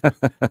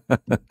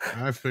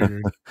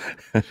figured.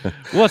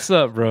 What's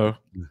up, bro?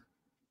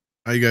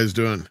 How you guys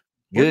doing?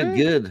 We're Good,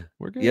 good.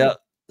 We're good. Yeah.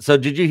 So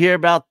did you hear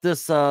about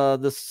this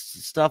this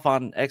stuff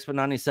on X-Men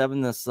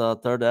 97, this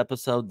third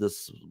episode?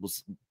 This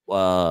was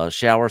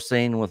shower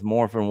scene with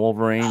Morph and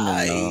Wolverine, and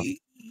I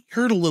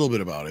heard a little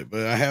bit about it,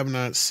 but I have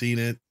not seen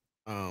it.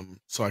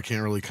 So I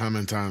can't really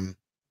comment on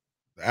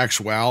the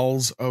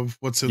actuals of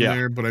what's in Yeah.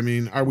 there. But I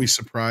mean, are we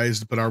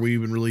surprised? But are we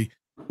even really,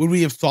 would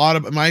we have thought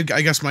of I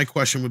guess my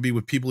question would be,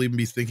 would people even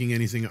be thinking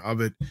anything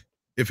of it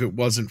if it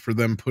wasn't for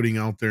them putting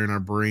out there in our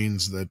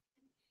brains that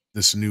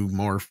this new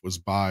morph was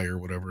by or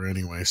whatever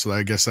anyway? So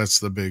I guess that's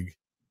the big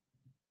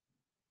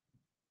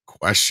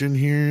question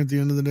here at the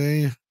end of the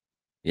day.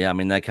 yeah, I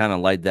mean they kind of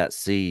laid that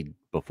seed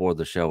before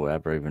the show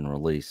ever even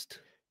released.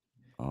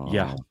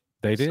 Yeah,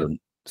 they did.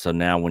 So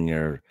now when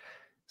you're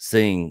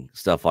seeing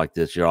stuff like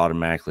this, you're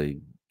automatically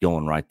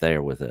going right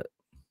there with it.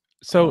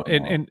 So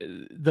and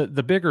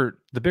the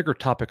bigger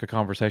topic of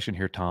conversation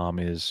here, Tom,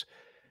 is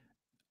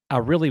I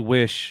really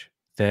wish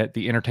that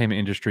the entertainment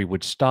industry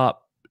would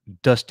stop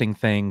dusting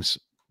things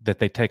that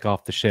they take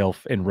off the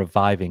shelf and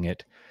reviving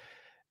it.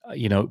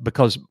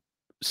 Because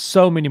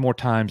so many more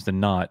times than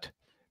not,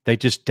 they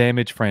just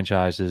damage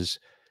franchises.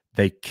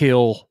 They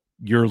kill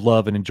your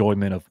love and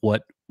enjoyment of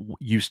what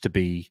used to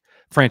be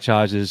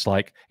franchises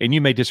like, and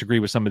you may disagree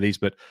with some of these,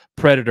 but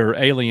Predator,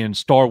 Alien,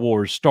 Star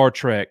Wars, Star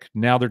Trek,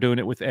 now they're doing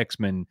it with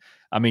X-Men.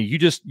 I mean,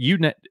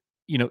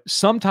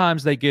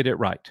 sometimes they get it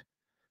right.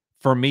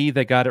 For me,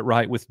 they got it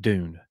right with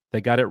Dune. They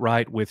got it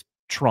right with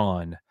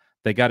Tron.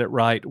 They got it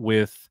right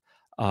with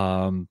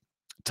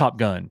Top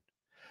Gun.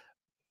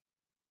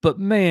 But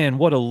man,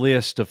 what a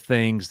list of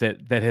things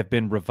that have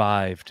been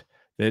revived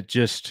that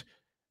just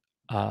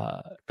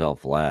fell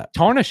flat.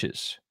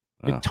 Tarnishes.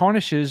 It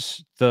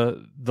tarnishes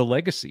the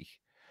legacy.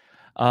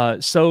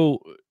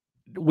 So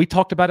we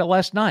talked about it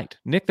last night.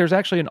 Nick, there's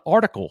actually an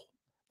article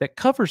that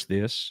covers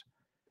this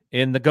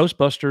in the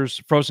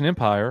Ghostbusters Frozen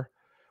Empire,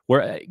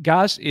 where,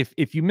 guys,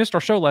 if you missed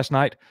our show last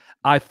night,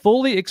 I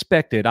fully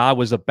expected I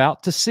was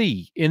about to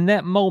see, in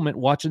that moment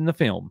watching the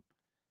film,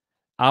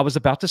 I was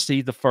about to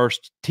see the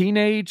first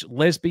teenage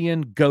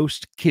lesbian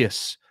ghost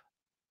kiss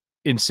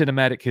in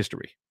cinematic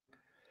history.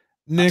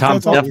 Nick, I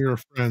thought we were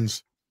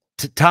friends.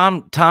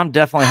 Tom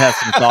definitely has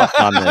some thoughts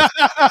on this.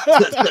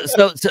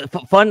 So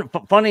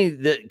funny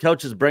that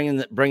Coach is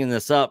bringing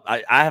this up.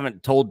 I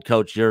haven't told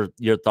Coach your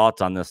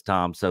thoughts on this,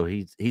 Tom. So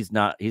he's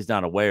not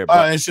aware.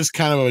 But it's just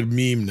kind of a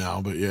meme now.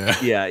 But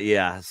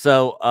yeah.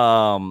 So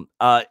and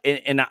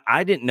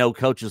I didn't know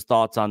Coach's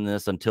thoughts on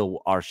this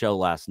until our show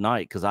last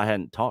night because I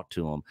hadn't talked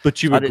to him.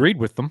 But you agreed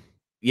with them.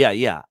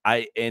 Yeah.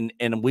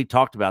 And we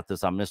talked about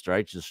this on Mr.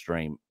 H's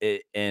stream.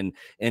 And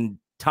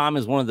Tom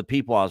is one of the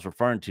people I was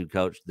referring to,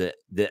 Coach, that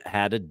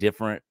had a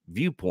different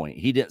viewpoint.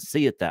 He didn't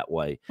see it that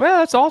way. Well,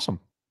 that's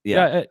awesome.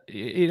 Yeah.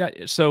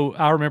 So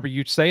I remember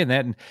you saying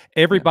that, and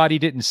everybody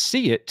didn't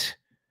see it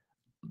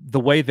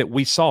the way that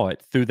we saw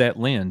it through that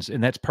lens,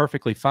 and that's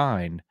perfectly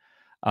fine.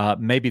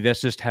 Maybe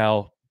that's just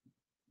how,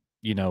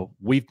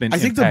 we've been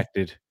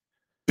impacted.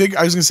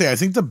 I was going to say, I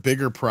think the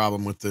bigger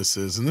problem with this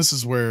is, and this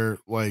is where,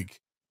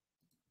 like,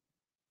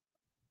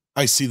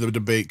 I see the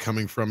debate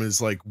coming from,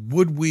 is like,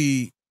 would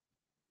we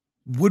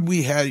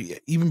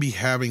even be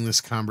having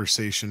this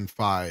conversation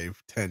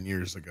 5-10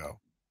 years ago,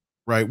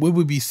 right? Would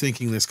we be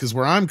thinking this? Because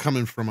where I'm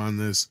coming from on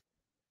this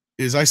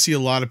is I see a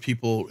lot of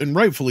people, and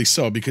rightfully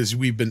so, because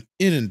we've been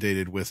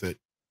inundated with it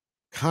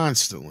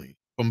constantly,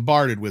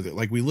 bombarded with it.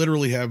 Like, we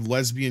literally have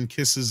lesbian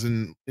kisses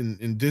in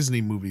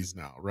Disney movies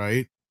now,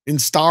 right? In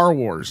Star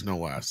Wars, no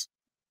less.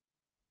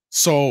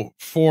 So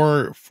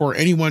for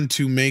anyone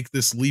to make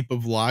this leap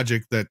of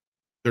logic that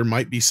there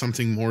might be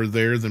something more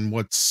there than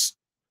what's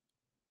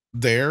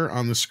there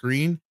on the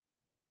screen,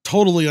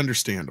 totally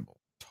understandable.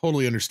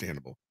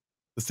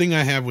 The thing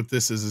I have with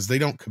this is they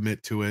don't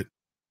commit to it.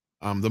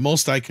 The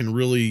most I can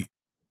really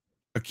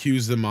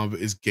accuse them of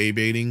is gay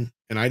baiting,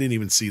 and I didn't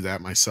even see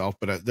that myself,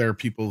 but there are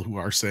people who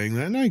are saying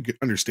that, and I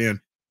understand.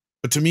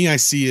 But to me, I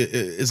see it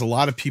is a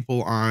lot of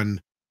people on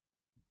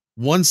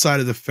one side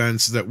of the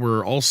fence that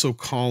were also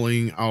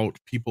calling out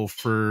people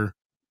for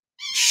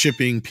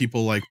shipping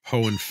people like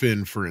Poe and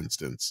Finn, for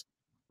instance,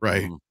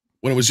 right?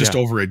 When it was just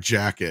over a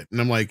jacket.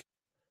 And I'm like,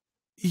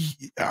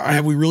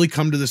 have we really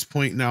come to this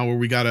point now where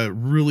we got to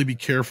really be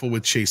careful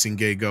with chasing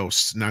gay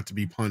ghosts, not to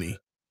be punny?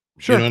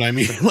 Sure. You know what I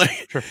mean?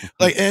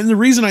 Like, and the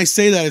reason I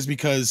say that is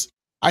because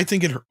I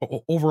think it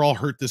overall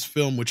hurt this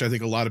film, which I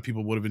think a lot of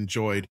people would have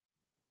enjoyed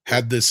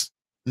had this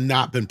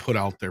not been put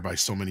out there by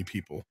so many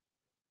people.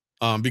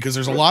 Because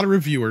there's a lot of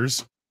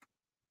reviewers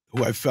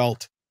who I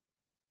felt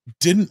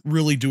didn't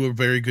really do a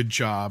very good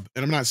job.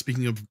 And I'm not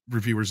speaking of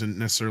reviewers in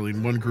necessarily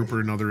in one group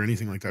or another or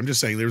anything like that. I'm just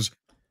saying it was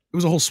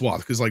a whole swath,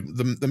 because like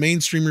the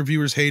mainstream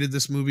reviewers hated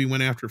this movie,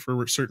 went after it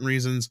for certain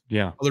reasons.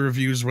 Yeah. Other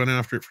reviewers went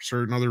after it for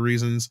certain other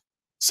reasons.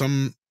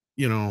 Some,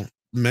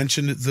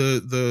 mentioned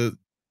the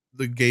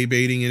gay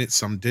baiting in it,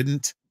 some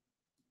didn't,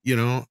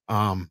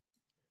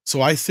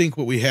 So I think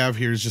what we have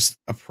here is just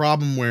a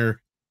problem where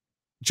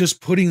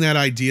just putting that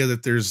idea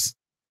that there's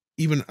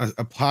even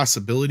a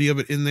possibility of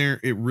it in there,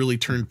 it really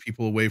turned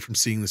people away from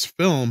seeing this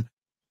film.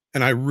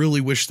 And I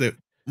really wish that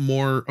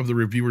more of the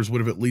reviewers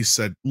would have at least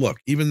said, look,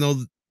 even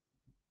though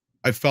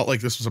I felt like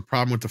this was a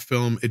problem with the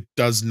film, it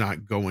does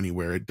not go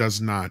anywhere. It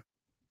does not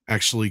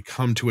actually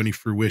come to any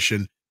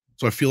fruition.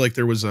 So I feel like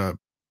there was a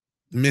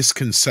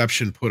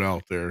misconception put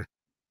out there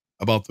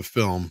about the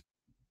film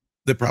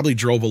that probably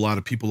drove a lot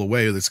of people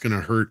away. That's going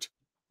to hurt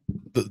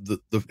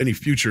the any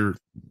future,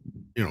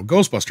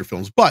 Ghostbuster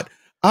films. But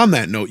on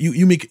that note,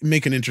 you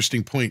make an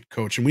interesting point,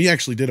 Coach, and we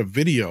actually did a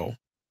video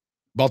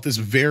about this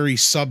very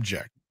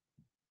subject.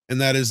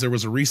 And that is, there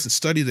was a recent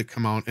study that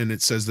come out, and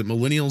it says that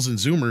millennials and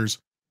Zoomers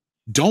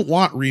don't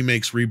want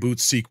remakes,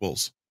 reboots,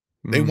 sequels.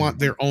 They want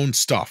their own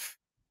stuff.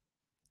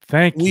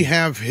 We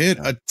have hit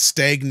a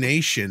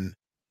stagnation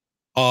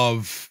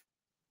of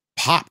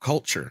pop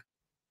culture.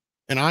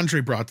 And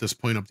Andre brought this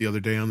point up the other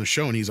day on the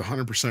show, and he's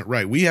 100%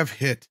 right. We have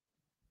hit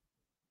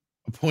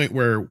a point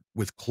where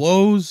with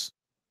clothes,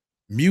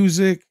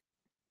 music,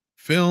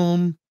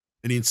 film,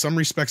 and in some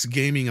respects,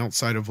 gaming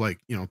outside of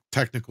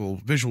technical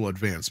visual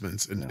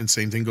advancements, and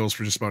same thing goes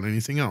for just about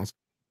anything else,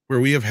 where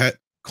we have had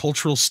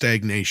cultural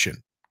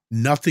stagnation.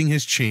 Nothing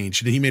has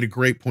changed. And he made a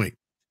great point.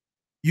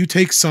 You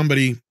take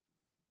somebody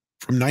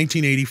from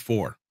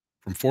 1984,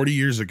 from 40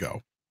 years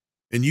ago,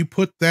 and you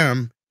put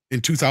them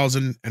in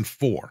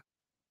 2004,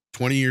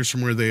 20 years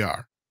from where they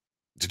are,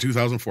 to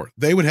 2004,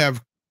 they would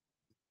have,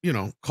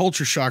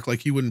 culture shock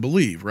like you wouldn't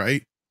believe,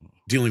 right?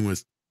 Dealing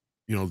with,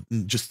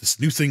 just this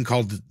new thing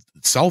called the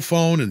cell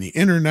phone and the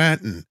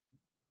internet, and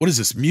what is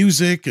this,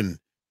 music, and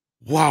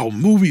wow,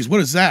 movies, what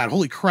is that?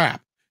 Holy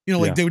crap.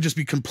 They would just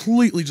be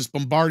completely just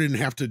bombarded and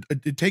have to,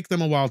 it'd take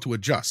them a while to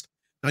adjust.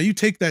 Now you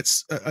take that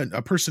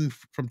a person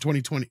from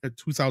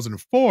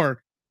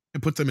 2004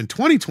 and put them in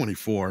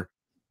 2024,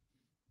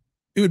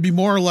 it would be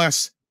more or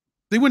less,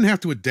 they wouldn't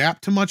have to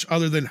adapt to much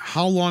other than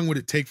how long would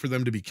it take for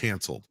them to be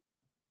canceled.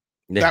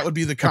 Yeah. That would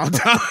be the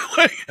countdown.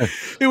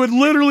 It would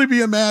literally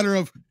be a matter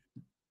of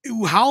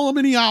how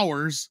many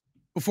hours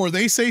before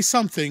they say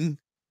something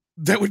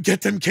that would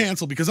get them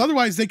canceled, because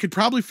otherwise they could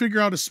probably figure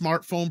out a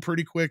smartphone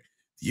pretty quick.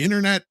 The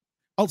internet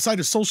outside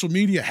of social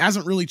media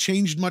hasn't really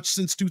changed much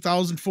since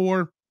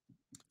 2004.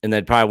 And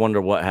they'd probably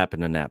wonder what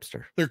happened to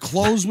Napster. Their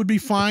clothes would be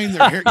fine.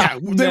 Their hair,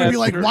 they would be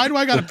like, why do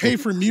I got to pay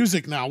for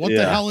music now? What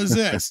the hell is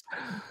this?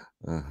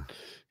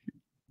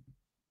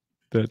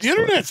 The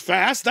internet's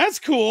fast. That's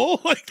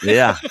cool.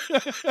 Yeah.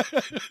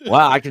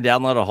 Wow, I can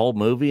download a whole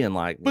movie in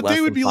but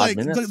they would be like,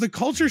 the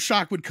culture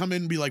shock would come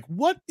in and be like,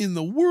 what in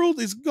the world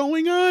is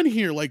going on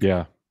here?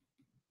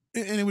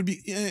 And it would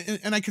be,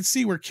 and I could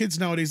see where kids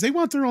nowadays, they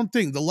want their own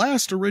thing. The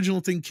last original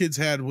thing kids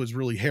had was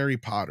really Harry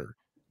Potter,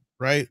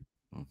 right?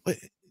 But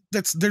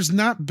there's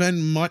not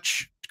been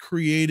much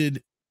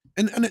created,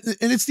 and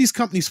it's these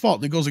companies' fault.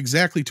 And it goes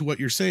exactly to what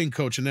you're saying,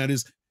 Coach, and that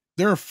is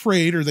they're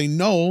afraid, or they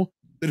know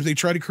that if they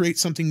try to create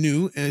something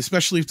new, and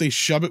especially if they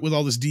shove it with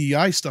all this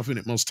DEI stuff in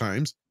it most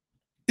times,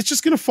 it's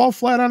just going to fall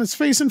flat on its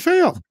face and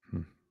fail.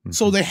 Mm-hmm.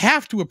 So they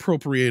have to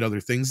appropriate other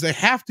things. They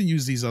have to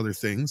use these other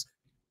things.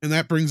 And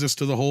that brings us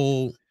to the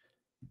whole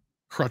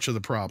crutch of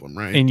the problem,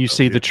 right? And you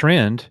see the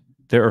trend.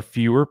 There are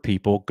fewer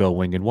people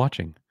going and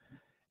watching.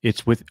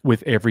 It's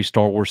with every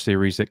Star Wars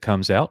series that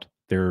comes out,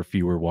 there are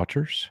fewer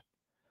watchers.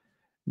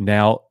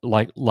 Now,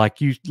 like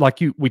you,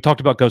 we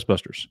talked about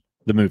Ghostbusters,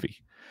 the movie.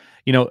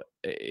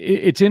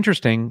 It's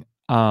interesting.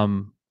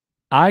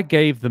 I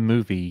gave the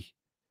movie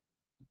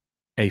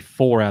a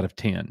 4 out of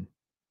 10.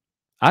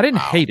 I didn't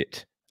hate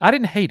it.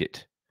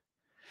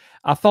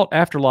 I thought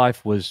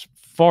Afterlife was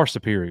far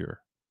superior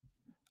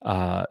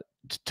to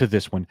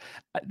this one.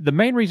 The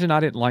main reason I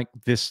didn't like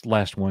this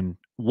last one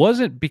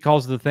wasn't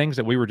because of the things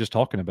that we were just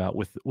talking about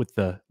with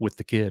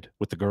the kid,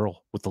 with the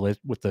girl, with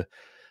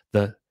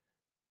the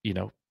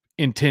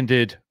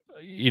intended,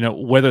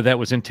 whether that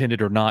was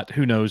intended or not,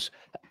 who knows?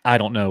 I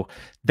don't know.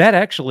 That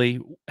actually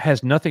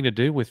has nothing to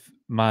do with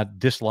my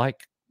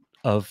dislike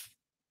of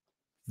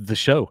the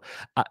show.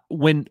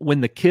 When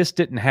the kiss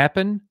didn't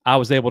happen, I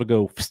was able to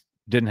go,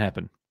 didn't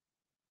happen.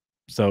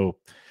 So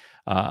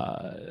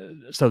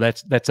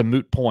that's a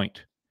moot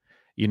point,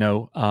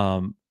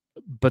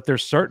 but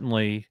there's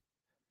certainly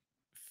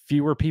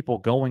fewer people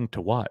going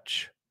to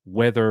watch,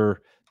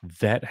 whether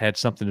that had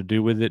something to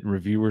do with it and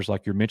reviewers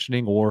like you're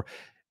mentioning, or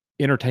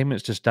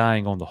entertainment's just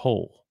dying on the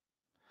whole.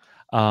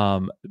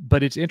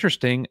 But it's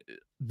interesting.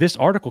 This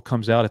article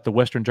comes out at the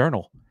Western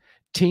Journal.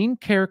 Teen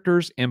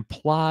characters'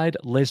 implied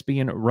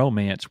lesbian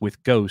romance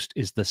with ghost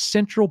is the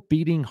central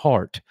beating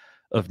heart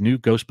of new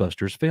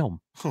Ghostbusters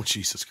film. Oh,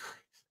 Jesus Christ.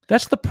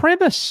 That's the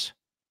premise.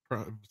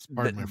 Pardon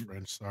my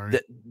French. Sorry.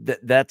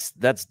 That's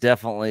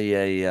definitely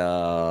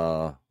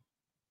a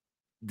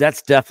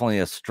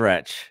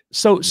stretch.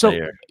 So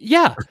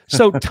yeah.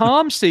 So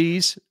Tom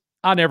sees.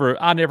 I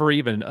never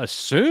even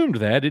assumed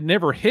that. It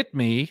never hit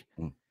me.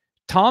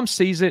 Tom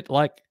sees it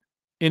like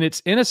in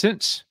its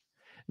innocence.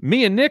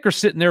 Me and Nick are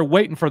sitting there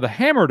waiting for the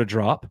hammer to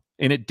drop,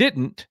 and it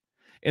didn't.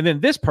 And then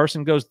this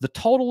person goes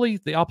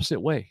the opposite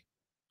way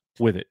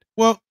with it.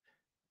 Well,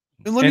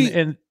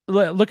 And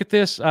look at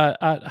this. I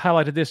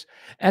highlighted this.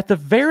 At the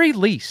very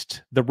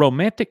least, the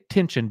romantic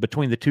tension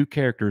between the two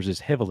characters is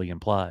heavily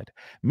implied.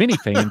 Many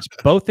fans,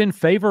 both in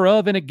favor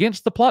of and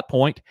against the plot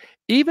point,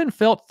 even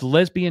felt the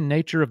lesbian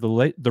nature of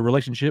the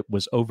relationship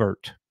was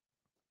overt.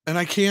 And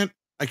I can't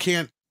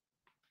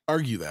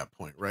argue that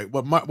point, right?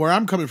 Where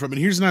I'm coming from, and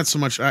here's not so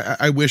much.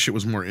 I wish it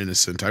was more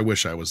innocent. I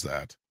wish I was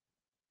that.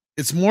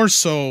 It's more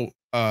so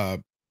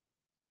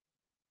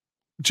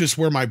just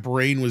where my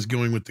brain was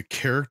going with the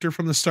character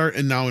from the start,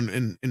 and now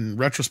in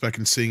retrospect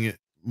and seeing it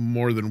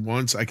more than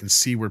once, I can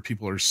see where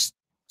people are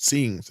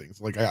seeing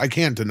things. Like I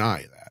can't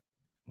deny that.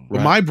 Right.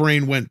 But my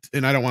brain went,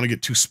 and I don't want to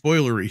get too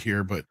spoilery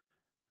here, but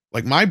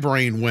like my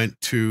brain went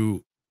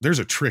to, there's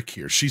a trick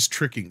here. She's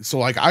tricking. So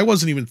like I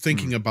wasn't even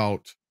thinking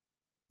about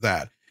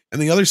that.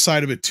 And the other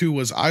side of it too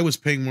was I was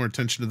paying more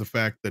attention to the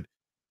fact that,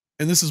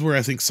 and this is where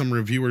I think some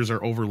reviewers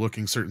are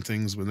overlooking certain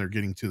things when they're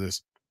getting to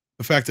this,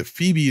 the fact that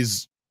Phoebe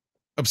is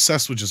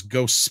obsessed with just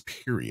ghosts,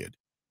 period.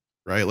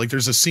 Right? Like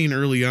there's a scene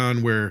early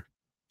on where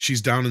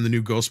she's down in the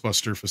new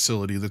Ghostbuster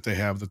facility that they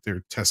have, that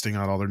they're testing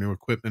out all their new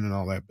equipment and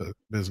all that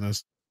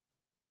business.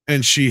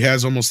 And she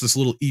has almost this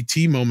little ET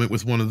moment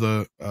with one of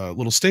the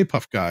little Stay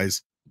Puft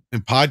guys,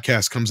 and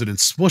Podcast comes in and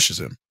smushes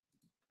him.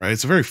 Right?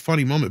 It's a very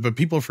funny moment, but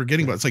people are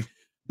forgetting about it. It's like,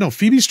 no,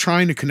 Phoebe's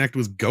trying to connect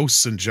with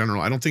ghosts in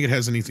general. I don't think it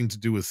has anything to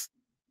do with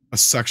a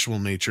sexual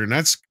nature. And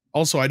that's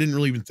also, I didn't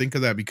really even think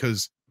of that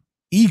because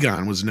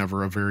Egon was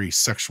never a very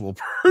sexual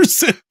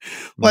person.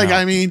 Like, no.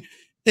 I mean,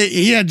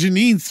 he had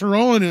Janine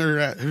throwing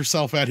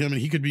herself at him,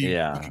 and he could be,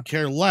 he could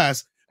care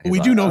less. But we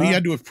do know he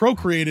had to have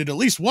procreated at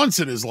least once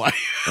in his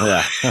life.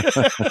 Yeah.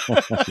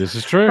 This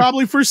is true.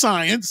 Probably for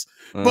science.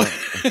 But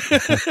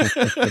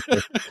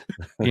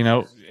you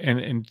know,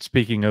 and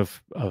speaking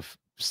of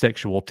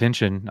sexual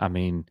tension, I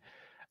mean,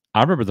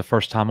 I remember the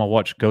first time I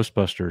watched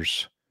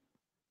Ghostbusters,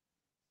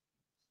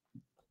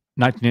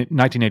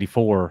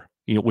 1984,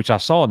 you know, which I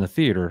saw in the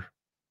theater,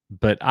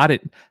 but I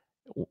didn't.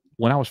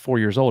 When I was 4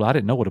 years old, I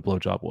didn't know what a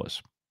blowjob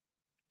was.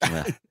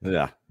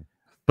 Yeah.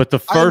 But the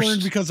first, I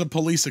learned because of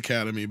Police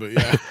Academy, but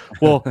yeah.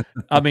 Well,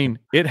 I mean,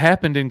 it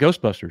happened in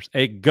Ghostbusters.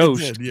 A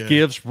ghost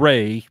gives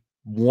Ray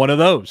one of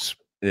those.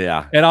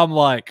 Yeah. And I'm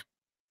like,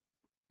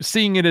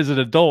 seeing it as an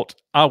adult,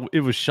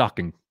 it was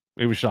shocking.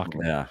 It was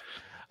shocking. Yeah.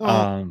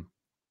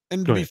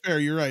 And to be fair,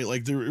 you're right.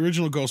 Like the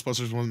original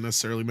Ghostbusters wasn't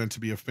necessarily meant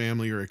to be a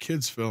family or a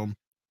kid's film.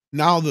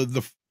 Now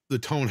the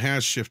tone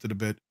has shifted a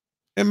bit.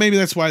 And maybe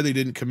that's why they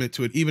didn't commit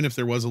to it, even if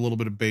there was a little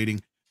bit of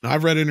baiting. Now,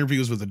 I've read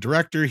interviews with the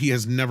director. He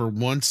has never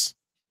once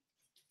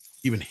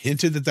even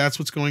hinted that that's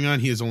what's going on.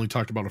 He has only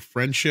talked about a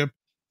friendship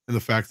and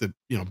the fact that,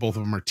 you know, both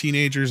of them are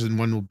teenagers, and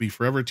one will be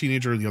forever a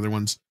teenager, and the other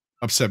one's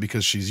upset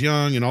because she's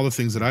young, and all the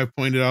things that I've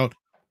pointed out.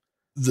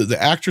 The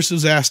actress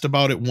was asked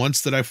about it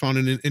once that I found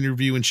in an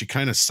interview, and she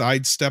kind of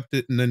sidestepped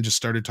it and then just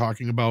started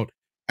talking about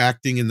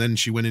acting, and then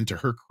she went into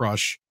her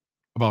crush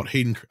about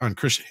Hayden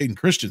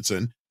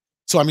Christensen.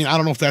 So, I mean, I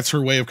don't know if that's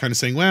her way of kind of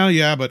saying, well,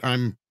 yeah, but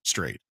I'm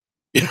straight.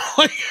 You know,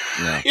 like,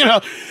 you know,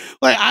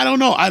 like, I don't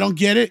know. I don't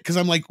get it. Cause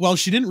I'm like, well,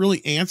 she didn't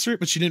really answer it,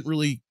 but she didn't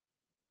really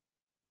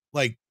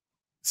like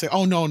say,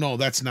 oh, no,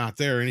 that's not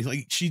there. Or anything.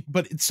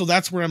 Like so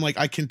that's where I'm like,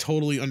 I can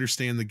totally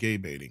understand the gay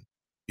baiting.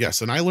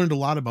 Yes. And I learned a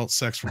lot about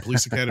sex from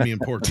Police Academy and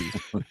Porky.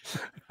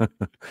 A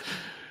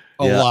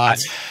lot.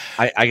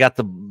 I got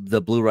the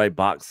Blu-ray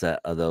box set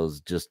of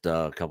those just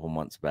a couple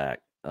months back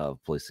of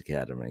Police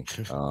Academy.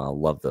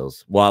 Love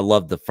those. Well, I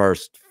love the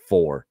first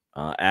 4.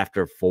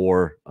 After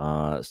 4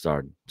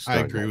 started I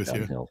agree with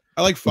you.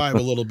 I like 5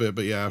 a little bit,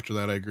 but yeah, after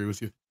that I agree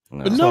with you.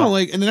 But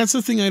like, and that's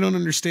the thing I don't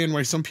understand,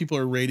 why some people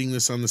are rating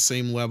this on the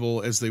same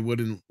level as they would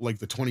in like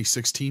the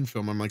 2016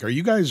 film. I'm like, are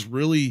you guys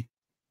really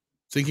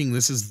thinking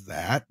this is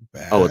that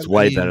bad? Oh, it's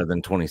way better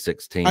than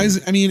 2016.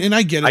 I mean, and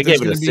I get it. I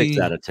gave it a 6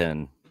 out of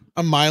 10.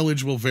 A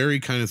mileage will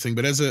vary kind of thing,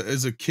 but as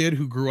a kid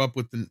who grew up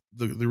with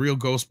the real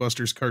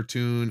Ghostbusters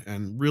cartoon,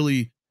 and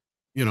really,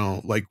 you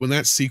know, like when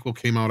that sequel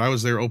came out, I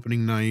was there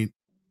opening night.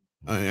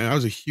 I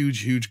was a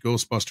huge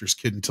Ghostbusters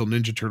kid until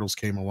Ninja Turtles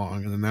came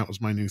along, and then that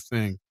was my new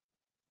thing.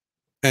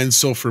 And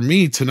so for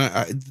me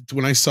tonight,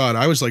 when I saw it,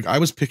 I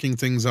was picking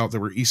things out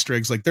that were Easter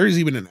eggs. Like there's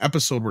even an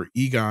episode where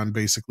Egon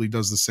basically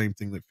does the same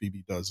thing that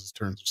Phoebe does, is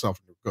turns herself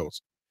into a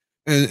ghost.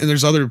 And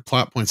there's other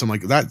plot points. I'm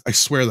like, that I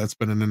swear that's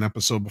been in an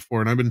episode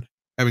before, and I've been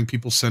having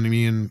people sending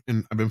me, and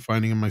I've been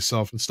finding them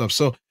myself and stuff.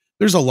 So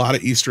there's a lot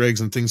of Easter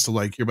eggs and things to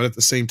like here, but at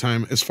the same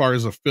time, as far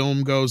as a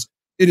film goes,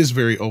 it is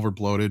very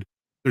overbloated.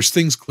 There's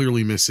things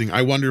clearly missing.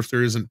 I wonder if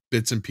there isn't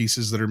bits and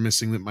pieces that are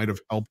missing that might have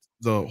helped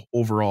the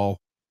overall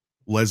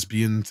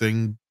lesbian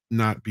thing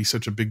not be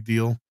such a big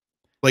deal.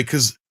 Like,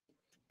 because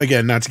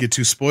again, not to get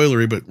too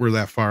spoilery, but we're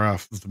that far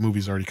off that the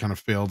movie's already kind of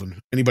failed, and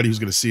anybody who's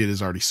going to see it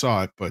has already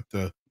saw it. But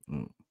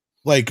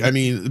like, I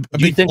mean,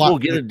 do you think we'll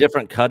get a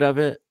different cut of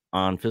it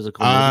on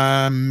physical?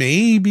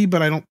 Maybe,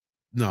 but I don't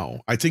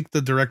know. I think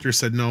the director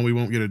said no, we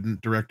won't get a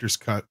director's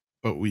cut,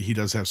 but he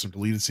does have some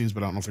deleted scenes,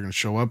 but I don't know if they're going to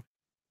show up.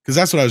 Because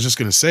that's what I was just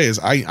going to say, is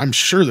I'm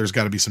sure there's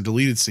got to be some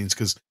deleted scenes,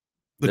 because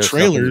there's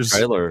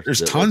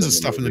tons of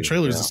stuff in the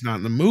trailers that's not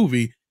in the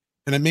movie.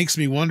 And it makes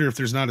me wonder if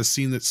there's not a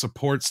scene that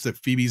supports that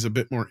Phoebe's a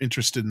bit more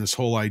interested in this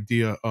whole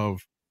idea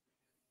of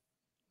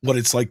what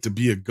it's like to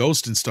be a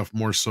ghost and stuff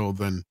more so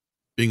than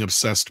being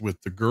obsessed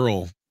with the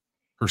girl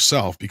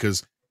herself,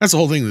 because that's the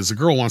whole thing is the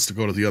girl wants to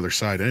go to the other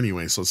side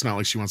anyway. So it's not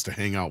like she wants to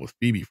hang out with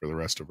Phoebe for the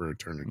rest of her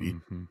eternity.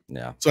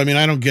 Yeah. So, I mean,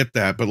 I don't get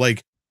that, but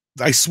like,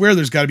 I swear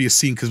there's got to be a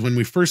scene because when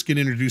we first get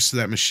introduced to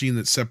that machine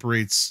that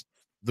separates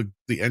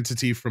the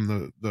entity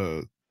from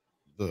the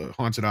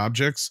haunted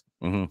objects,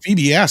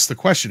 Phoebe asked the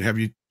question, have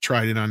you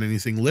tried it on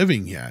anything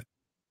living yet?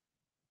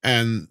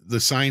 And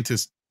the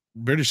scientist,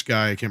 British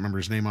guy, I can't remember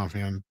his name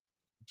offhand,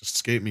 just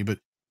escaped me, but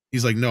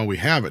he's like, no, we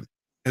haven't.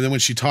 And then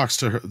when she talks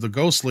to the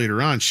ghost later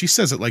on, she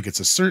says it like it's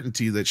a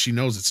certainty that she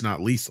knows it's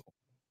not lethal.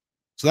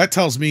 So that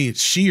tells me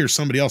she or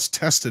somebody else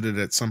tested it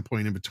at some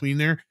point in between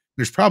there.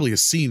 There's probably a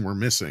scene we're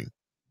missing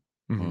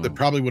that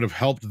probably would have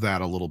helped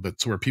that a little bit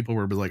to where people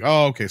were like,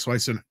 oh, okay, so I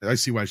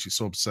see why she's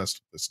so obsessed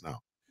with this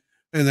now.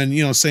 And then,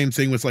 you know, same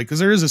thing with like, because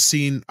there is a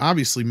scene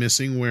obviously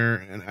missing where,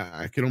 and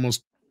I can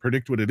almost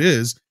predict what it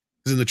is,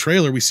 because in the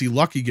trailer we see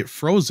Lucky get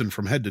frozen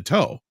from head to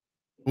toe.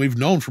 We've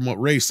known from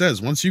what Ray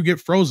says, once you get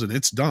frozen,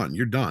 it's done.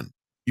 You're done.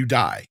 You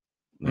die.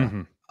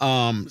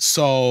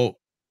 So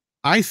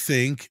I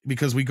think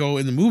because we go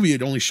in the movie,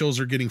 it only shows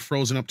her getting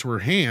frozen up to her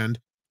hand,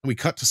 and we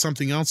cut to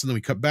something else, and then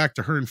we cut back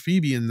to her and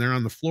Phoebe, and they're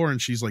on the floor,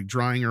 and she's like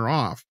drying her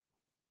off.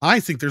 I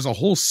think there's a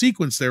whole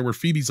sequence there where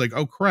Phoebe's like,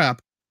 oh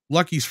crap,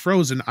 Lucky's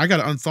frozen. I got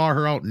to unthaw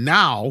her out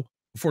now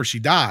before she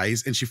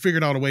dies. And she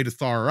figured out a way to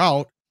thaw her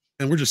out.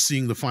 And we're just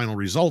seeing the final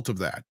result of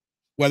that.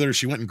 Whether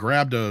she went and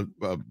grabbed a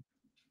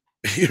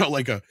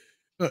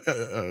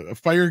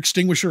fire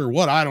extinguisher or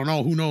what, I don't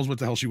know. Who knows what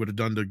the hell she would have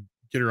done to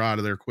get her out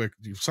of there quick.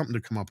 Something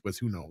to come up with.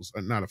 Who knows?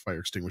 Not a fire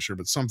extinguisher,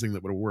 but something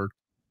that would have worked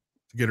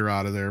to get her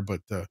out of there.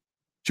 But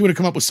she would have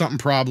come up with something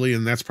probably.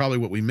 And that's probably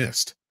what we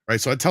missed. Right.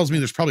 So it tells me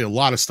there's probably a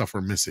lot of stuff we're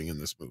missing in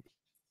this movie.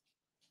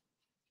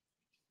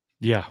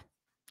 Yeah.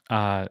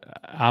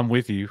 I'm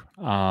with you.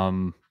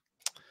 Along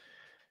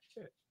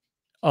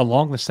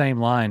the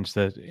same lines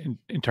that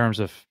in terms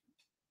of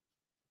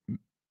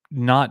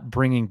not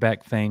bringing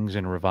back things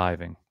and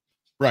reviving.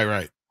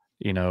 Right.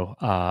 You know,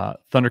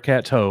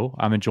 Thundercats Ho,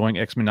 I'm enjoying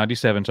X-Men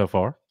 97 so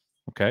far.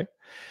 Okay.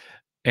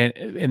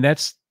 And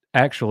that's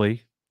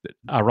actually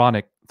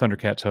ironic,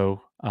 Thundercats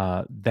Ho.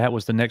 That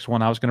was the next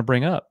one I was going to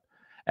bring up.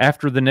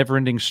 After the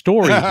Neverending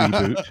Story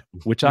reboot,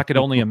 which I could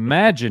only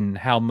imagine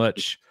how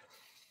much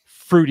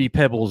Fruity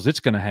Pebbles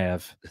it's going to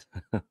have.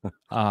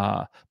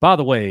 By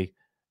the way,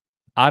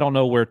 I don't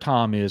know where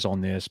Tom is on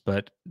this,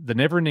 but the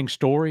Neverending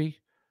Story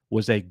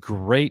was a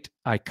great,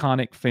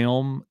 iconic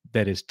film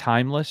that is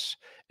timeless.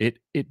 It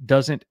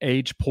doesn't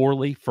age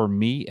poorly for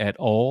me at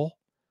all.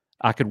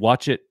 I could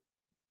watch it,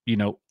 you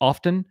know,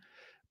 often,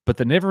 but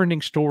the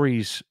Neverending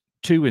Stories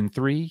 2 and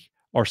 3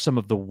 are some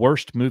of the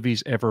worst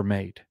movies ever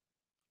made.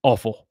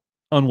 Awful,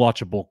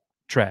 unwatchable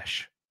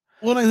trash.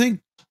 Well, I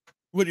think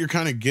what you're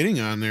kind of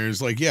getting on there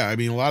is like, yeah, I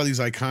mean, a lot of these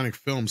iconic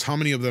films, how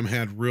many of them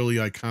had really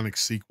iconic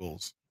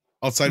sequels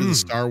outside of the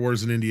Star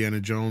Wars and Indiana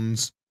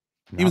Jones?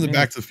 Even the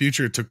Back to the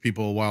Future, it took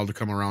people a while to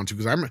come around to,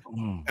 because and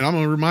I'm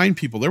going to remind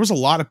people, there was a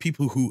lot of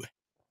people who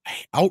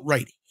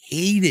outright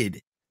hated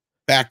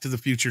Back to the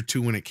Future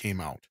 2 when it came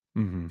out.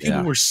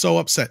 People were so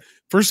upset.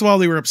 First of all,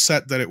 they were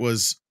upset that it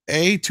was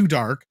A, too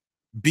dark,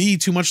 B,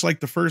 too much like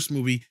the first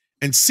movie,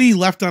 and C,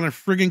 left on a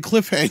friggin'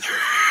 cliffhanger.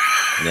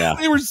 Yeah.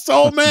 They were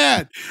so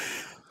mad.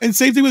 And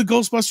same thing with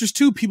Ghostbusters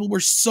 2. People were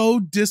so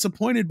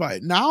disappointed by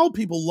it. Now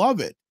people love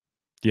it.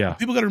 Yeah.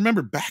 People got to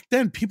remember, back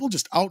then, people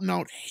just out and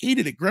out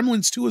hated it.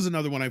 Gremlins 2 is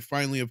another one I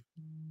finally have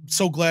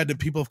so glad that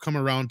people have come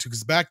around to,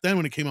 because back then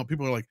when it came out,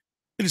 people were like,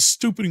 it is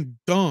stupid and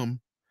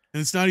dumb.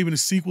 And it's not even a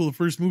sequel to the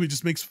first movie. It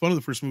just makes fun of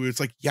the first movie. It's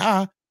like,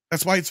 yeah,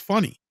 that's why it's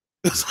funny.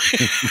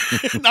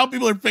 Now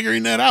people are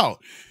figuring that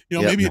out. You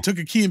know, maybe it took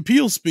a Key and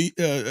Peele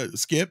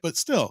skip, but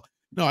still.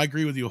 No, I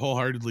agree with you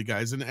wholeheartedly,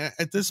 guys. And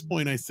at this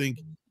point, I think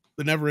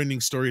the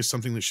Neverending Story is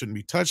something that shouldn't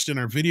be touched. In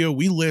our video,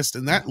 we list,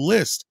 and that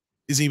list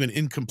is even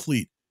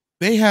incomplete.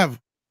 They have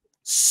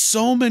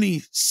so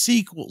many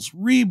sequels,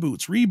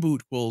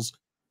 rebootquels,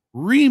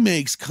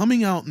 remakes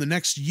coming out in the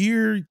next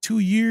year, 2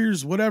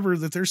 years, whatever,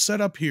 that they're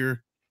set up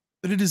here,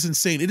 that it is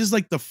insane. It is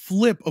like the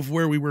flip of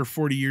where we were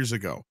 40 years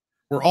ago,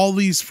 where all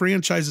these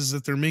franchises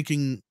that they're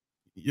making,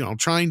 you know,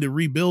 trying to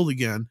rebuild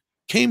again,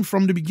 came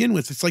from to begin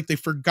with. It's like they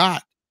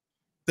forgot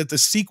that the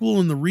sequel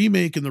and the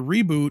remake and the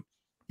reboot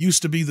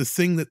used to be the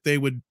thing that they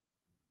would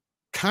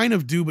kind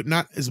of do, but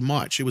not as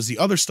much. It was the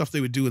other stuff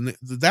they would do, and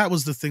that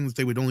was the thing that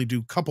they would only do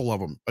a couple of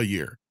them a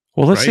year.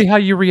 Well, let's see how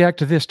you react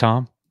to this,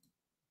 Tom.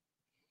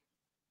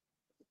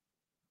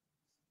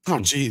 Oh,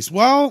 geez.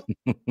 Well,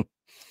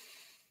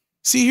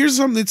 see, here's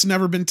something that's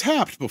never been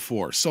tapped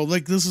before. So,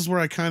 like, this is where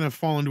I kind of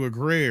fall into a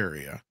gray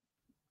area.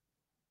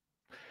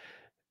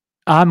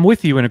 I'm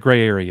with you in a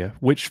gray area,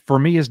 which for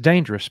me is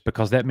dangerous,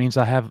 because that means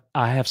I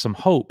have some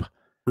hope.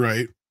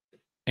 Right.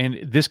 And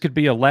this could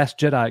be a Last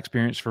Jedi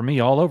experience for me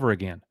all over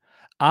again.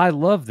 I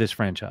love this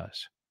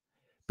franchise,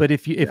 but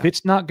if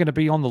it's not going to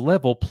be on the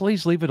level,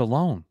 please leave it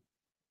alone.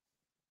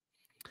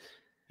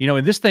 You know,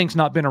 and this thing's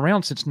not been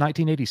around since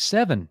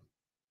 1987.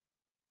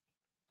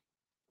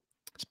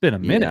 It's been a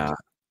minute.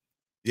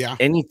 Yeah.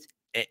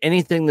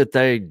 Anything that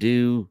they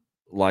do,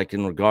 like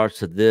in regards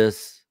to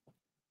this,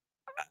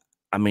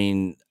 I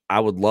mean, I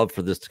would love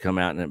for this to come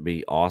out and it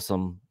be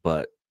awesome,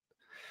 but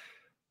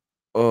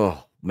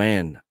oh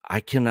man,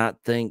 I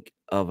cannot think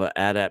of an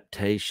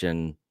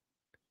adaptation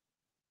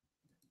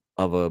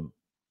of a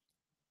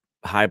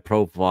high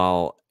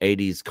profile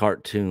 80s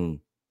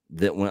cartoon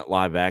that went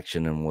live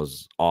action and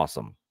was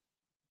awesome.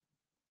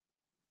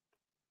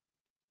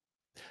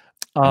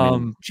 I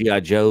mean, G.I.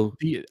 Joe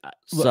Look, I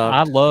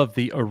sucked. love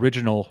the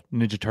original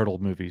Ninja Turtle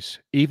movies,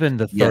 even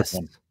the third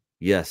one.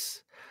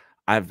 Yes.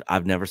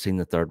 I've never seen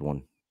the third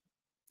one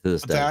to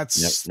this day.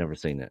 That's never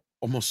seen it.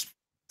 Almost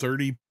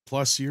 30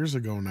 plus years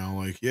ago now.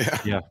 Like,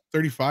 Yeah.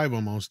 35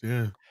 almost.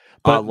 Yeah.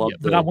 But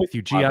I'm with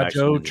you. G.I.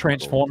 Joe,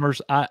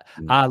 Transformers.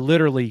 I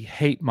literally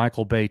hate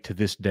Michael Bay to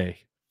this day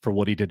for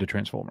what he did to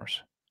Transformers.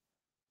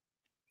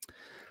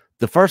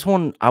 The first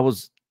one,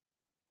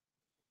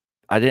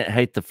 I didn't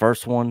hate the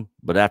first one,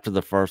 but after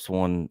the first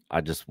one, I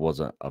just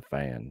wasn't a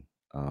fan.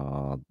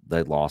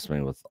 They lost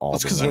me with all.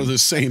 That's because they're the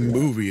same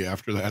movie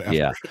after that.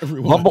 After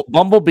everyone.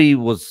 Bumblebee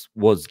was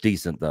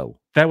decent though.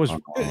 That was a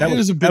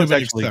bit of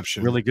an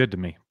exception. Really good to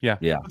me. Yeah.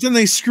 But then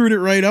they screwed it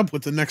right up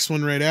with the next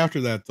one right after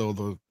that,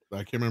 though.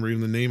 I can't remember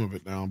even the name of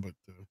it now, but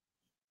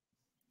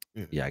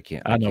I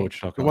can't. I know what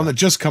you're talking about. The one that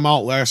just come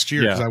out last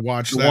year because I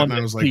watched that and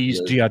I was like,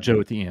 G.I. Joe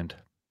at the end.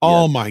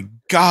 Oh my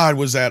God,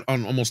 was that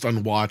almost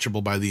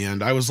unwatchable by the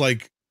end? I was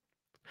like,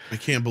 I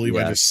can't believe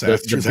I just sat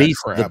through that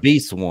crap. The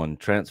Beast one,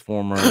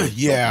 Transformers.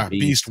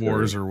 Beast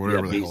Wars or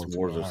whatever. Beast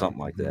Wars or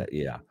something like that.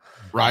 Yeah.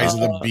 Rise of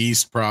the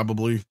Beast,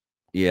 probably.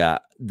 Yeah.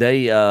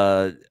 They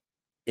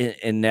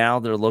and now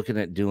they're looking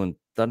at doing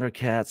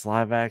Thundercats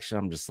live action.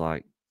 I'm just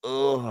like,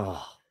 ugh.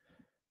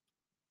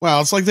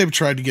 Well, it's like they've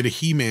tried to get a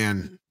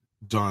He-Man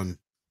done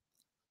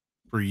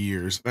for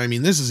years. I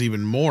mean, this is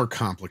even more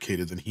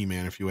complicated than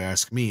He-Man, if you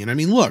ask me. And I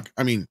mean, look,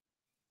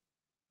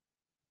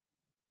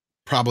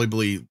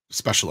 probably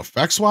special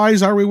effects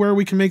wise, are we where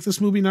we can make this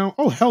movie now?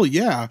 Oh, hell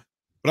yeah.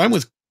 But I'm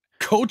with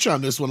Coach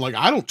on this one. Like,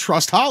 I don't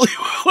trust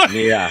Hollywood.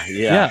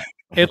 Yeah.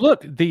 And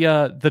look,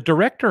 the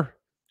director,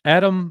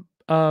 Adam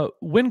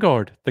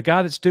Wingard, the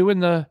guy that's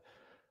doing the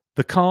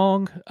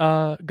Kong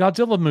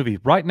Godzilla movie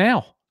right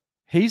now.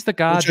 He's the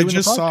guy. Which I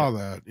just saw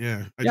that.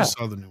 Yeah. I just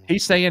saw the new one.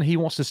 He's saying he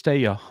wants to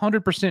stay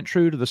 100%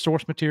 true to the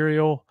source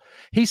material.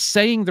 He's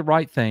saying the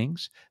right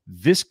things.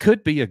 This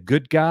could be a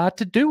good guy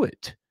to do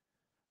it.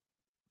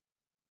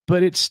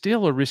 But it's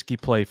still a risky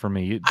play for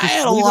me. I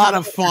had a lot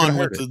of fun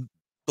with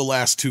the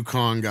last two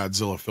Kong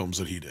Godzilla films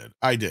that he did.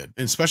 I did.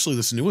 And especially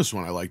this newest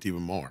one I liked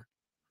even more.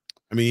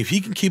 I mean, if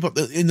he can keep up,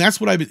 and that's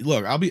what I've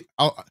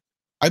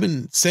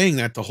been saying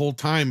that the whole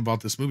time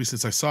about this movie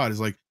since I saw it, is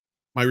like,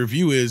 my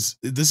review is,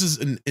 this is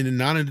in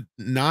a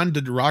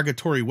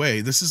non-derogatory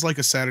way. This is like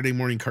a Saturday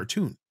morning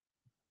cartoon.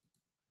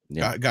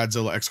 Yeah.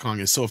 Godzilla X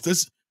Kong is. So if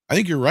this, I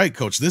think you're right,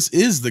 Coach. This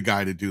is the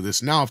guy to do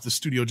this. Now, if the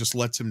studio just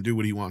lets him do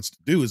what he wants to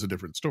do, is a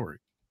different story.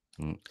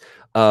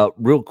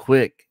 Real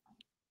quick,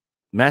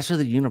 Master of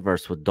the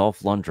Universe with Dolph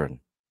Lundgren,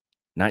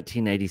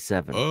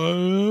 1987. I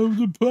have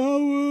the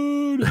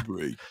power to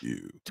break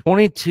you.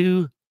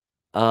 $22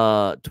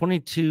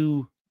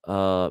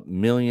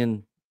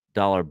 million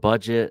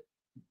budget.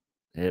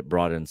 It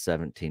brought in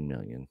 17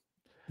 million.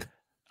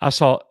 I was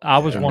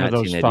one of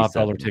those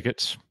 $5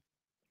 tickets.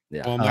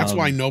 Yeah. Well, that's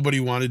why nobody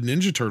wanted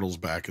Ninja Turtles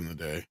back in the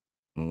day.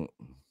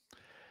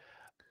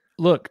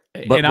 Look,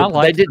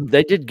 but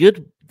they did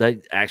good.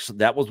 They actually,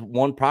 that was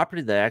one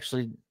property they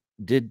actually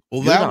did.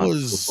 Well, that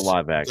was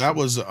live action. That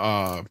was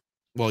that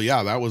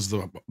was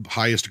the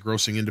highest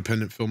grossing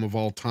independent film of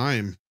all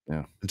time.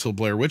 Yeah. Until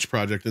Blair Witch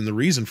Project. And the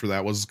reason for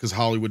that was because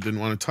Hollywood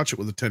didn't want to touch it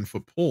with a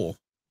 10-foot pole.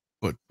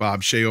 But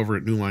Bob Shea over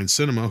at New Line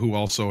Cinema, who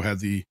also had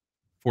the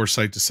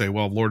foresight to say,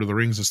 well, Lord of the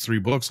Rings is 3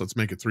 books, let's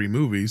make it 3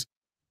 movies.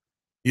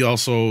 He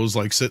also was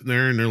like sitting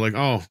there and they're like,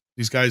 oh,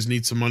 these guys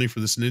need some money for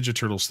this Ninja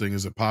Turtles thing.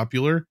 Is it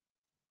popular?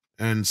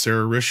 And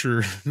Sarah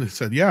Risher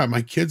said, yeah,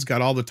 my kids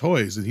got all the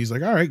toys. And he's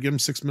like, all right, give them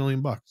 $6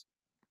 million.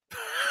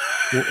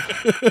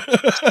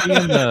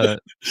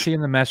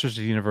 Seeing the Masters of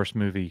the Universe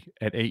movie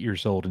at 8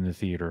 years old in the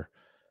theater,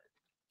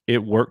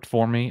 it worked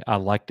for me. I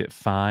liked it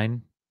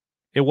fine.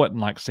 It wasn't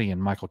like seeing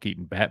Michael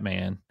Keaton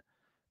Batman,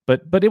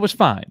 but it was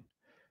fine.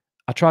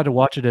 I tried to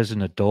watch it as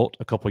an adult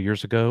a couple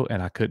years ago,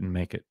 and I couldn't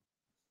make it.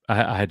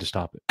 I had to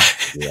stop it.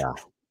 Yeah.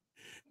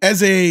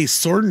 As a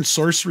sword and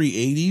sorcery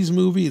 80s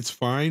movie, it's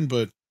fine,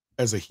 but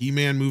as a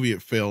He-Man movie,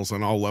 it fails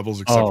on all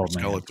levels except for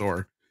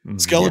Skeletor.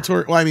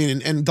 Skeletor, well, I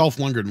mean, and Dolph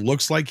Lundgren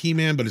looks like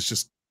He-Man, but it's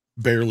just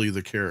barely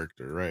the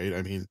character, right?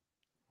 I mean,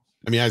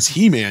 as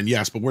He-Man,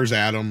 yes, but where's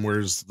Adam?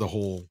 Where's the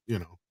whole,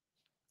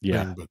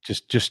 Yeah, thing, but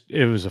just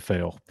it was a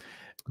fail.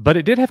 But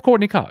it did have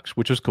Courtney Cox,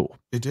 which was cool.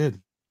 It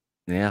did.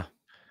 Yeah.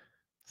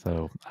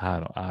 So I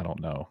don't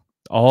know.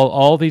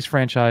 All these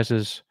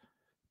franchises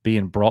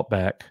being brought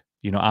back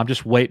You know, I'm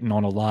just waiting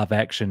on a live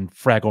action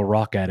Fraggle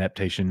Rock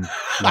adaptation.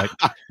 Like,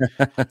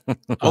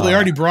 well, they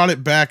already brought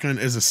it back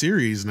as a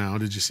series now.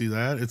 Did you see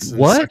that? It's in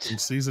the second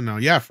season now.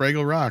 Yeah,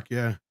 Fraggle Rock.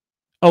 Yeah.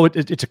 Oh,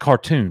 it's a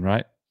cartoon,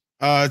 right?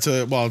 It's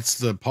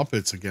the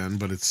puppets again,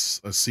 but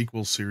it's a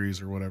sequel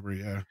series or whatever.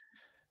 Yeah.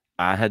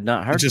 I had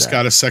not heard. It just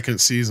got a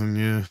second season.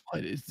 Yeah.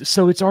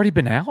 So it's already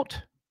been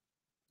out.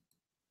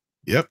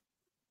 Yep.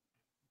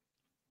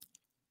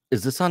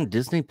 Is this on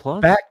Disney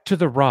Plus? Back to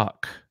the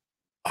Rock.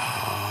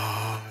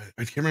 I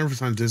can't remember if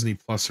it's on Disney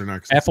Plus or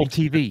not. Apple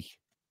TV.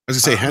 As I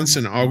say,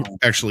 Henson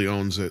actually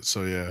owns it.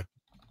 So yeah.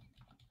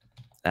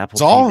 Apple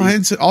it's all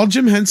Henson. All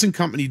Jim Henson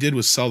Company did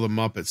was sell the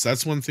Muppets.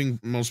 That's one thing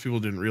most people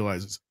didn't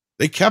realize is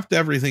they kept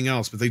everything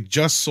else, but they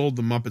just sold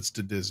the Muppets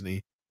to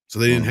Disney, so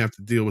they didn't have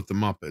to deal with the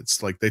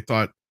Muppets. Like they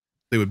thought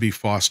they would be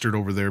fostered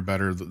over there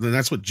better. And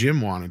that's what Jim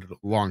wanted a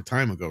long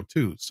time ago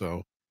too.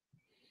 So,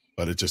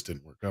 but it just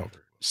didn't work out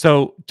very well.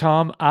 So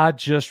Tom, I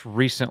just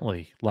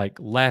recently, like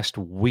last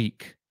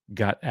week,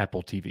 got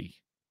Apple TV,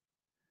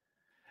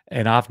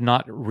 and I've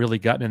not really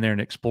gotten in there and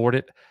explored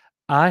it.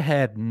 I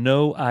had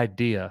no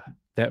idea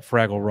that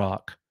Fraggle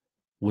Rock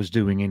was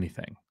doing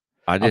anything.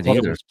 I didn't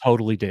either. It was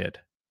totally dead.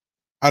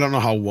 I don't know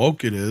how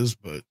woke it is,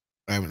 but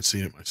I haven't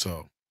seen it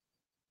myself.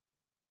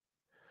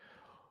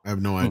 I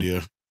have no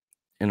idea.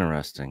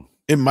 Interesting.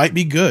 It might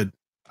be good.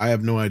 I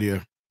have no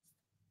idea.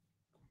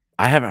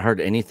 I haven't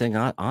heard anything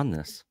on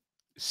this.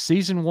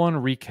 Season 1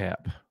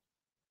 recap.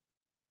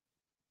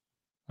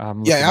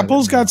 Yeah,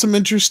 Apple's got some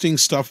interesting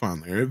stuff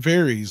on there. It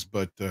varies,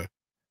 but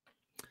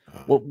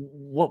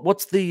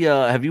what's the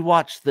have you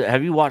watched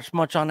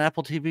much on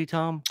Apple TV,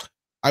 Tom?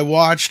 I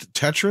watched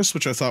Tetris,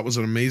 which I thought was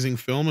an amazing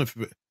film.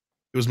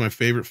 It was my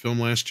favorite film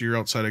last year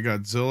outside of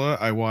Godzilla.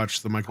 I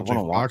watched the Michael J.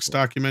 Fox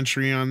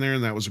documentary on there,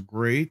 and that was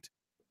great.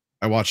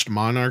 I watched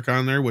Monarch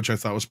on there, which I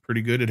thought was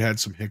pretty good. It had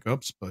some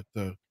hiccups, but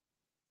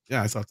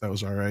yeah, I thought that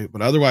was all right.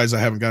 But otherwise, I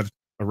haven't got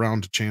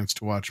around a chance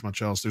to watch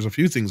much else. There's a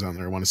few things on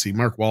there I want to see.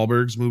 Mark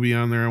Wahlberg's movie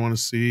on there I want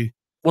to see.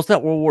 What's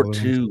that World War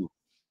II?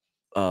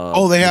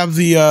 They have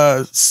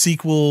the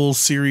sequel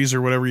series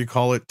or whatever you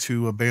call it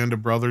to A Band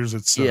of Brothers.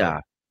 It's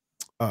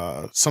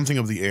something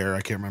of the Air.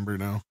 I can't remember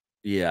now.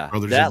 Yeah,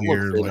 Brothers that of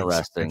the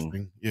looks Air,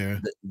 interesting. Yeah,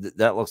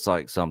 that looks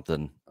like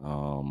something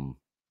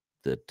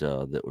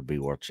that would be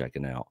worth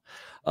checking out.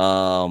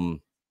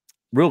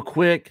 Real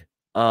quick,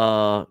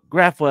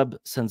 GraphWeb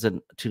sends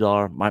in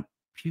 $2. My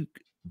puke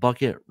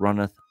bucket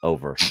runneth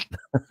over.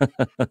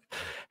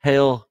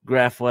 Hail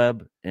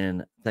GraphWeb,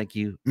 and thank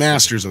you.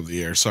 Masters of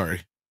the Air. Sorry,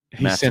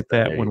 he sent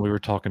that when we were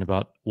talking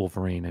about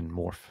Wolverine and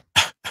Morph.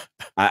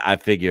 I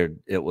figured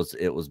it was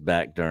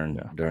back during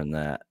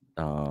that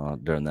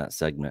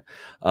segment.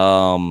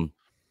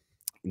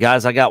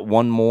 Guys, I got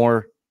one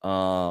more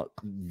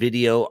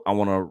video I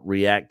want to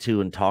react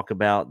to and talk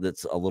about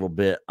that's a little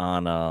bit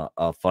on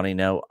a funny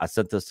note. I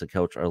sent this to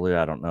Coach earlier.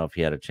 I don't know if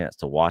he had a chance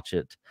to watch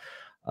it.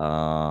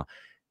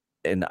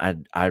 And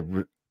I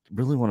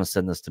really want to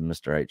send this to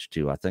Mr. H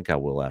too. I think I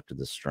will after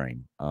this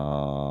stream.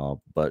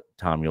 But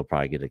Tom, you'll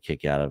probably get a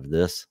kick out of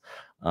this.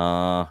 It's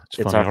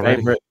our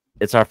favorite.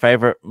 It's our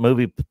favorite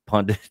movie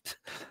pundit,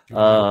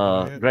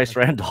 Grace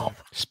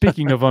Randolph.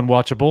 Speaking of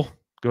unwatchable,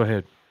 go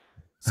ahead.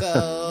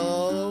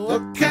 So,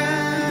 what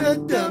kind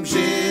of dumb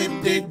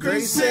shit did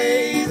Grace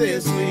say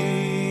this week?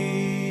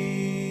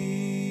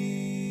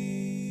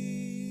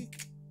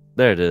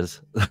 There it is.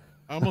 I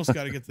almost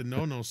got to get the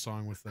No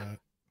song with that.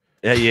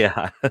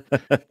 Yeah.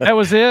 That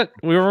was it.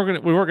 We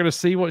weren't gonna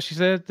see what she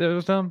said. That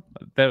was dumb.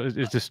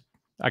 It's just.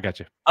 I got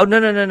you. Oh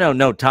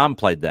no! Tom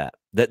played that.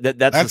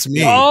 That's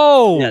me.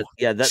 Oh,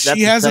 yeah.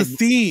 She has a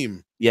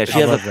theme. Yeah, she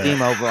has a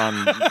theme over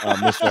on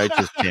Mr.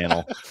 H's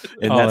channel,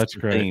 and that's the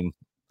great. theme.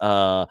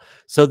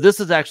 So this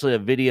is actually a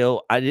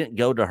video. I didn't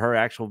go to her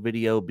actual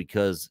video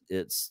because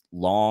it's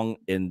long,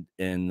 and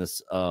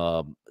this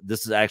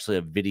is actually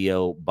a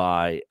video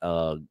by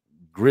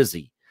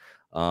Grizzy.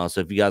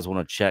 So if you guys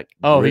want to check,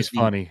 Grizzy, he's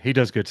funny. He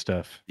does good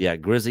stuff. Yeah,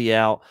 Grizzy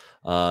out.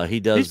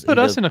 He's put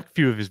us in a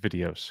few of his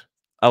videos.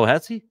 Oh,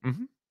 has he?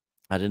 Mm-hmm.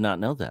 I did not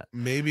know that.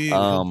 Maybe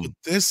he'll put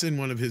this in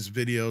one of his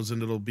videos,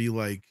 and it'll be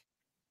like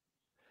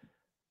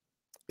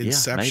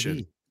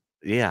Inception.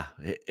 Yeah,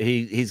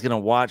 he's gonna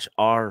watch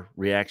our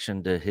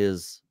reaction to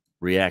his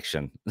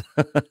reaction.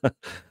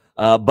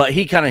 But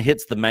he kind of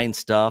hits the main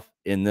stuff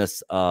in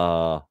this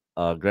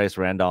Grace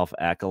Randolph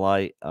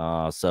acolyte.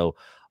 So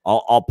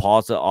I'll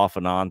pause it off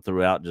and on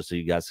throughout just so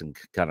you guys can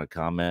kind of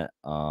comment.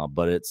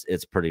 But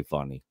it's pretty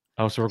funny.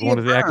 Oh, so we're going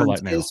to the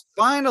acolyte now. Is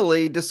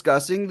finally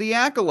discussing the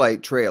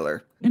acolyte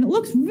trailer, and it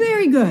looks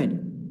very good.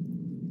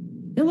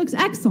 It looks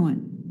excellent.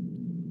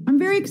 I'm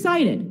very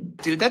excited.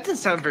 Dude, that doesn't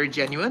sound very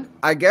genuine.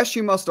 I guess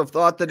she must have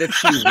thought that if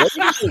she waited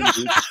a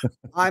week,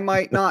 I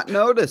might not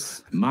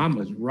notice. Mom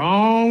was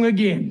wrong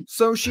again.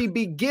 So she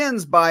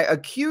begins by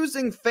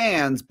accusing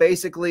fans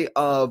basically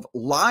of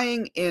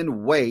lying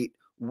in wait,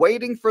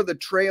 waiting for the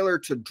trailer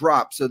to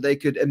drop so they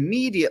could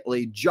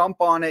immediately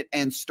jump on it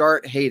and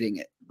start hating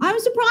it. I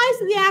was surprised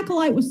that the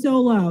acolyte was so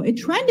low. It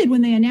trended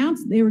when they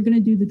announced they were going to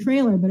do the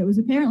trailer, but it was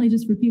apparently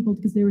just for people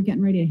because they were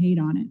getting ready to hate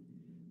on it.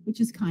 which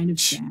is kind of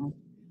sad.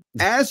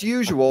 As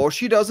usual,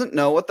 she doesn't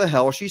know what the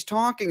hell she's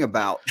talking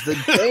about. The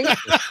day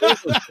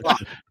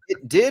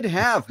it did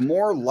have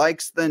more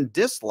likes than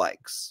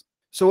dislikes.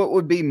 So it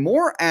would be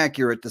more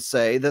accurate to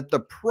say that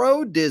the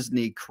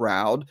pro-Disney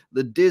crowd,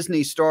 the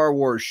Disney Star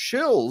Wars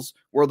shills,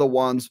 were the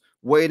ones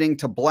waiting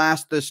to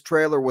blast this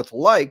trailer with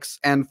likes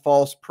and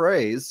false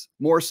praise,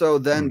 more so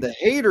than the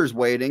haters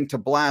waiting to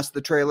blast the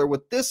trailer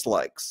with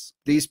dislikes.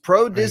 These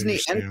pro-Disney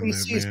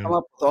NPCs come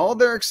up with all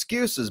their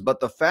excuses,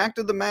 but the fact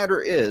of the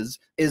matter is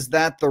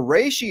that the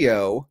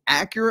ratio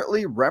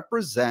accurately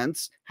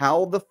represents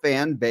how the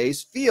fan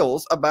base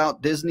feels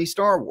about Disney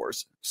Star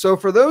Wars. So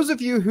for those of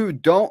you who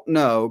don't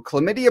know,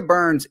 Chlamydia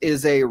Burns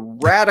is a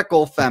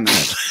radical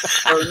feminist.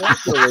 Her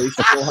naturally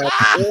will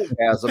have an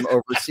orgasm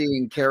over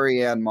seeing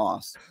Carrie Ann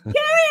Moss. Carrie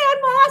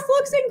Ann Moss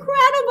looks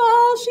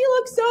incredible. She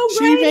looks so great.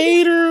 She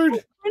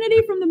matered.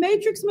 Trinity from the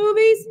Matrix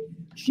movies.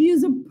 She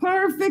is a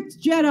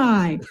perfect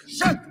Jedi.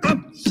 Shut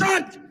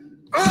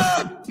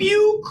up,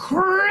 you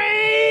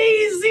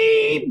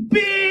crazy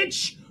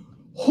bitch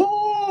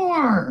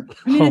whore.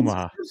 I mean,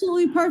 it's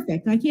absolutely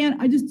perfect. I can't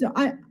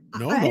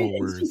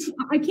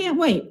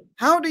wait.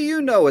 How do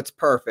you know it's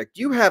perfect?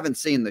 You haven't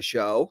seen the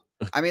show.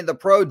 I mean, the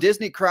pro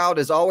Disney crowd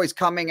is always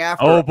coming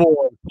after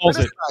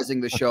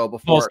criticizing the show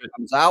before it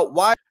comes out.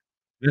 Why?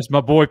 That's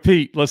my boy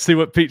Pete. Let's see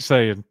what Pete's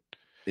saying.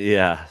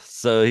 Yeah.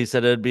 So he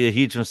said it'd be a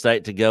huge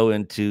mistake to go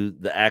into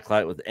the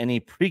Acolyte with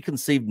any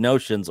preconceived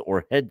notions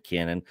or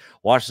headcanon.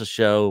 Watch the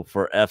show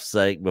for F's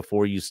sake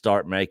before you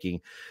start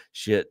making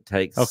shit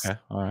takes. Okay.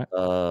 All right.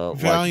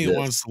 Valiant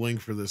wants the link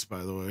for this,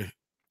 by the way.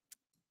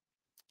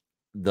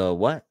 The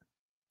what?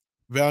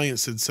 Valiant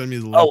said send me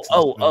the link.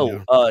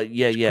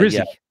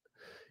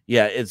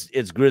 Yeah,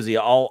 it's Grizzy.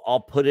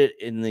 I'll put it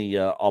in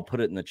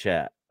the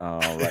chat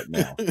right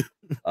now.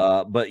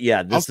 But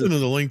yeah, I'll send you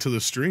the link to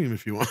the stream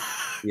if you want.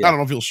 Yeah. I don't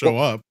know if he'll show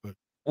up, but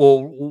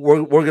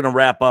we're gonna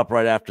wrap up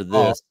right after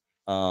this.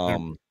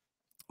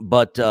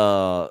 But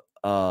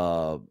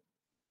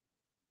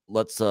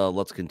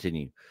let's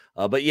continue.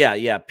 But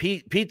yeah,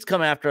 Pete's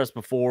come after us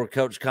before.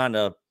 Coach kind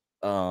of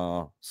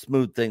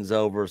smoothed things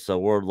over, so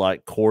we're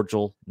like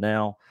cordial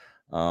now.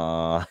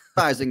 The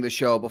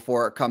show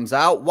before it comes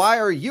out. Why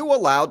are you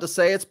allowed to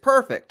say it's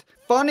perfect?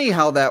 Funny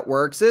how that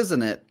works,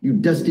 isn't it? You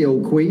dusty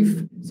old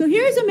queef. So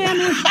here's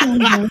Amanda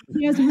Stenberg.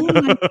 She has a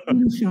really nice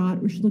shot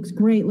where she looks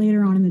great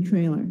later on in the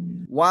trailer.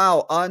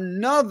 Wow,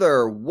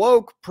 another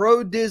woke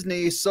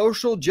pro-Disney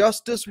social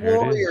justice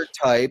warrior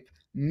type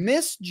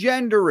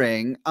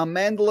misgendering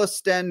Amanda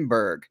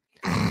Stenberg.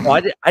 Oh,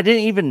 I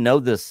didn't even know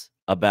this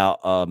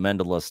about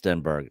Mandela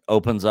Stenberg.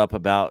 Opens up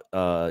about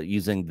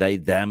using they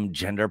them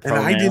gender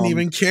pronouns. And I didn't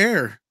even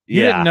care.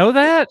 You didn't know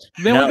that?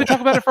 Man, we've been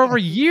talking about it for over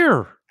a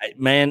year.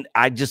 Man,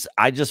 I just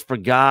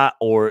forgot,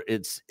 or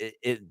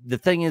the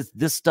thing is,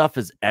 this stuff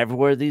is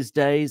everywhere these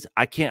days.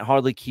 I can't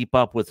hardly keep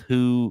up with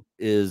who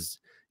is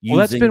using.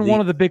 Well, that's been one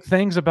of the big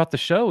things about the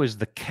show is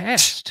the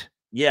cast.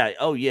 Yeah.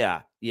 Oh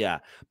yeah.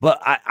 But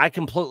I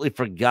completely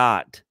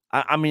forgot.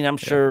 I mean, I'm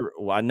sure.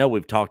 Well, I know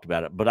we've talked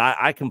about it, but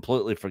I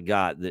completely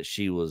forgot that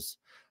she was,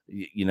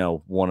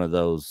 one of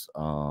those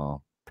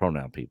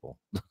pronoun people.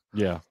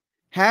 Yeah.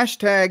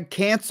 Hashtag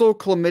cancel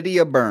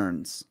Chlamydia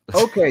Burns.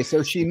 Okay,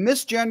 so she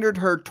misgendered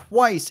her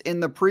twice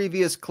in the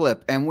previous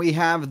clip, and we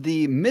have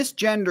the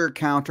misgender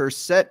counter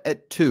set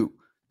at 2.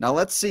 Now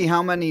let's see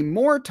how many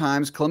more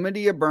times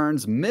Chlamydia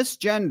Burns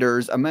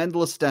misgenders Amanda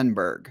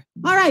Stenberg.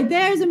 All right,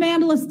 there's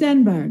Amanda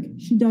Stenberg.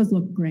 She does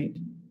look great.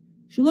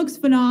 She looks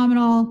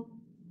phenomenal.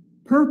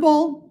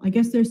 Purple. I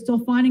guess they're still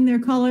finding their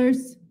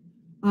colors.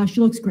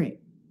 She looks great.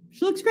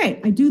 She looks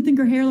great. I do think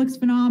her hair looks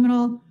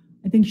phenomenal.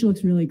 I think she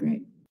looks really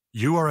great.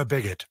 You are a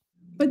bigot.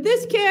 But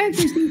this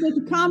character seems like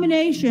a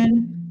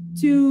combination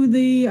to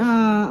the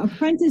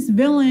apprentice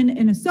villain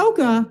in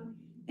Ahsoka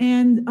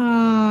and,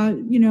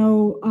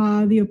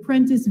 the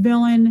apprentice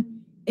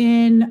villain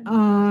in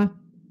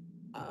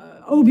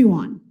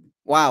Obi-Wan.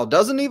 Wow,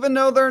 doesn't even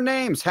know their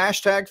names.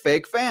 Hashtag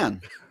fake fan.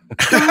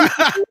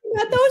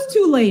 About those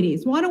two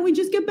ladies. Why don't we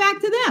just get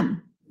back to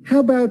them? How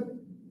about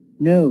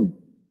no?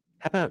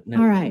 All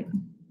right.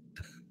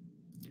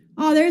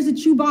 Oh, there's a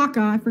Chewbacca.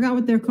 I forgot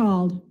what they're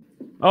called.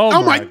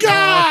 Oh my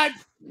God!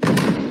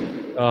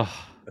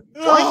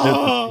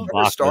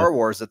 Star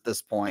Wars at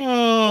this point.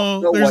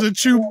 Oh, there's a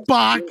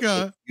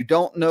Chewbacca. You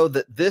don't know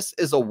that this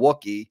is a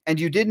Wookiee, and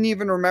you didn't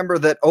even remember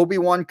that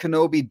Obi-Wan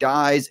Kenobi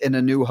dies in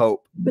A New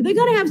Hope. But they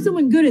got to have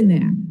someone good in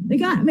there. They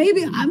got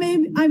maybe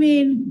Obi-Wan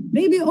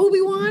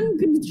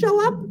could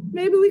show up.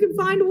 Maybe we could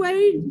find a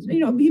way.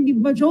 He'd be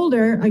much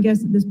older, I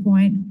guess, at this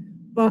point.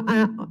 But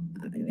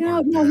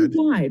no, he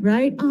died,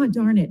 right? Oh,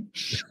 darn it!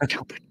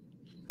 Stupid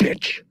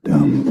bitch,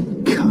 dumb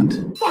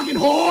cunt, fucking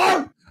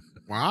whore.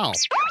 Wow.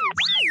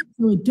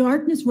 So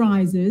Darkness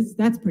Rises.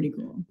 That's pretty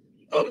cool.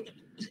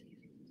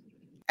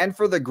 And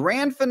for the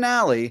grand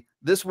finale,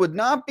 this would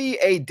not be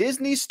a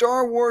Disney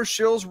Star Wars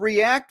Shills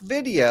React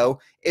video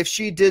if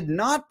she did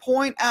not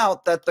point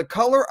out that the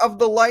color of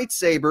the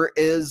lightsaber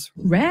is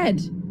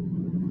red.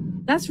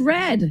 That's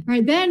red. All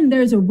right, then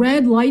there's a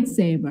red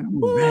lightsaber.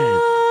 What?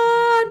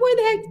 Where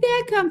the heck did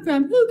that come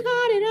from? Who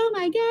caught it? Oh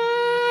my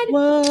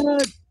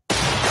God.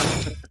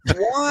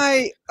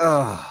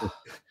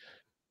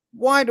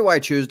 Why do I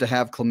choose to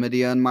have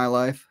chlamydia in my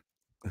life?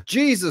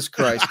 Jesus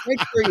Christ. Make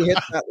sure you hit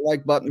that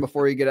like button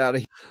before you get out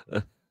of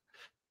here.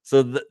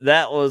 So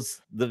that was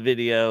the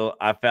video.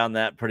 I found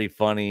that pretty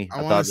funny.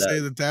 I want to say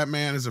that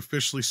man has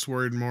officially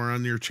sworn more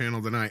on your channel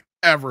than I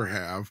ever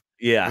have.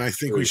 Yeah. And I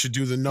think we should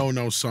do the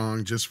no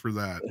song just for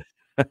that.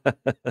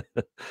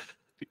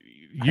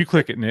 You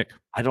click it, Nick.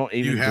 I don't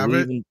even you have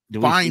it.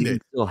 Find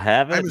it. Still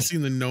have it. I haven't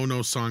seen the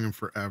no song in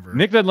forever.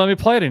 Nick doesn't let me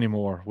play it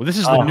anymore. Well, this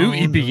is the new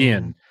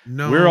EBN.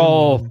 No, we're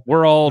all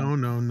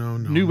no,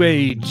 new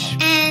age.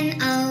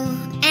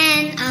 N-O,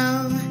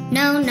 N-O,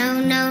 no,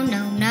 no, no,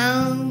 no,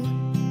 no.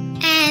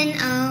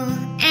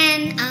 N-O,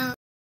 N-O.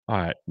 All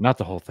right, not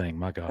the whole thing.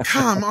 My God.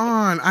 Come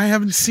on. I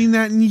haven't seen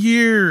that in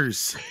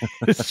years.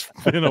 It's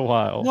been a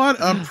while. What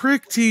a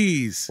prick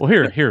tease.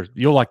 Well, here,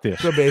 you'll like this.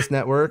 The Base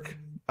Network.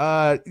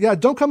 Yeah,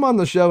 don't come on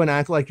the show and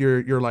act like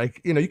you're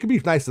like, you can be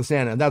nice to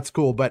Santa, and that's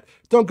cool, but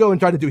don't go and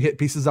try to do hit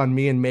pieces on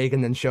me and Megan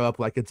and then show up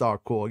like it's all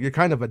cool. You're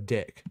kind of a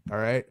dick, all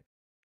right?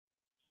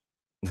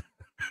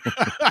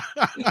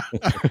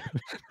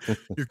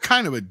 You're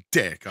kind of a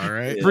dick, all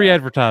right? Free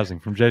advertising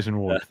from Jason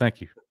Ward.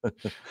 Thank you.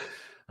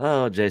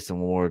 Oh,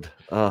 Jason Ward.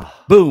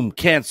 Boom,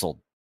 canceled.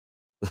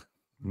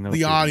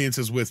 The audience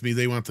is with me.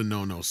 They want the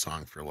no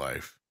song for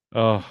life.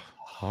 Oh,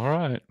 all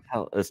right.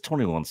 It's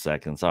 21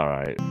 seconds. All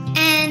right.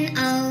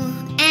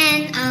 N-O,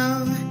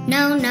 N-O,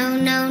 no, no,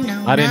 no,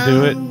 no. I didn't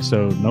do it,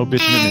 so no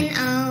bitching at me.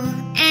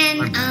 N-O,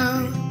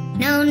 N-O,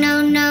 no,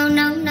 no, no,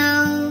 no,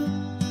 no.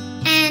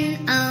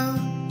 N-O,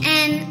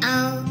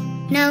 N-O,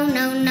 no,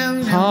 no, no,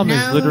 no. Tom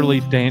is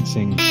literally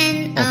dancing on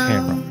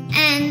camera.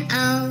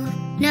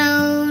 N-O,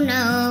 no,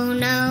 no,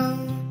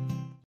 no.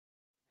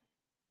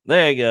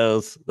 There he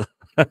goes.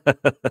 I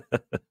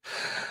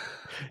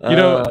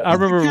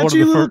remember one of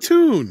the first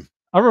tune.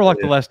 I remember like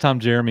the last time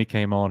Jeremy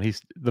came on,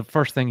 the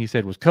first thing he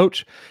said was,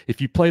 "Coach,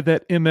 if you play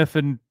that MF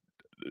and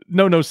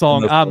no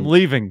song, I'm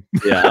leaving."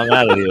 Yeah, I'm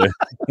out of here.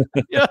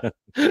 Yeah,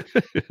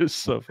 it's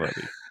so funny.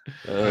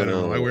 I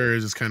know. I wear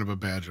it as kind of a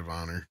badge of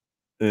honor.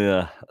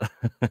 Yeah.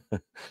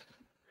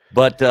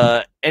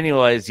 But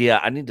anyways,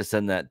 yeah, I need to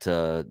send that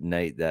to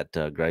Nate, that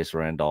Grace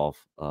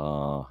Randolph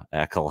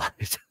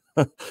acolyte.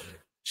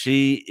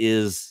 She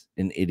is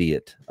an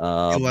idiot. He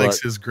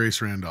likes his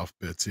Grace Randolph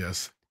bits,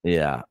 yes.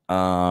 Yeah.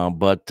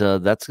 But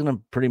that's gonna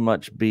pretty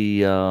much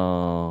be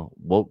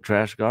woke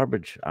trash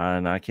garbage,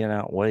 and I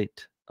cannot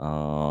wait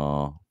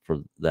for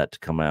that to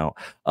come out.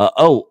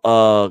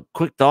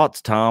 Quick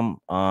thoughts, Tom,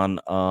 on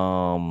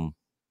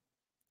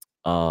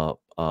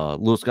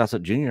Louis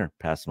Gossett Jr.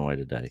 passing away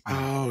today.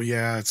 Oh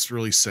yeah, it's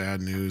really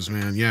sad news,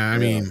 man. Yeah, I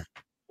mean,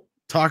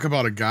 talk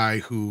about a guy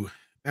who,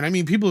 and I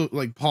mean, people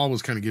like Paul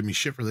was kind of giving me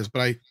shit for this,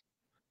 but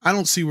I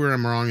don't see where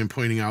I'm wrong in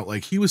pointing out,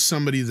 like, he was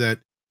somebody that,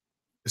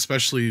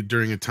 especially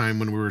during a time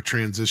when we were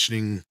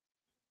transitioning,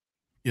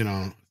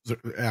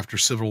 after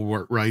civil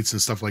rights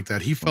and stuff like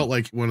that, he felt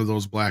like one of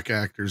those black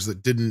actors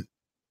that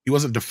he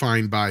wasn't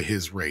defined by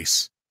his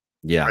race.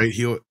 Yeah. Right.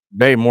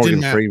 Very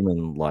Morgan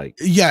Freeman like.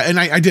 Yeah. And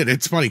I did.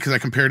 It's funny because I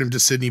compared him to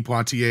Sidney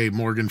Poitier,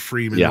 Morgan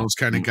Freeman, those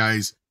kind of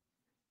guys.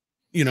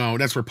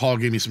 That's where Paul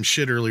gave me some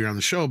shit earlier on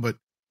the show. But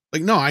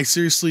like, no, I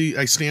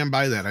stand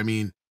by that. I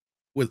mean,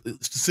 with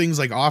things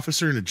like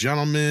Officer and a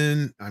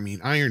Gentleman, I mean,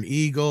 Iron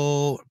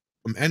Eagle,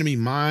 Enemy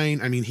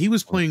Mine. I mean, he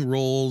was playing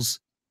roles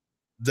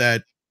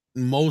that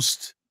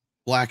most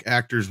black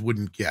actors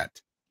wouldn't get.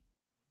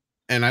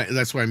 And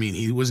that's what I mean.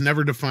 He was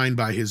never defined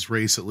by his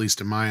race, at least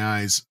in my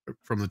eyes,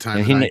 from the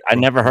time. I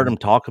never heard him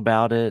talk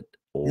about it.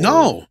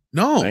 No,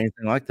 anything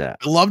like that.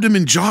 I loved him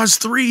in Jaws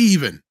 3,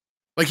 even.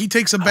 Like, he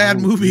takes a bad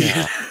movie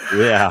and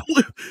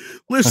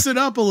lifts it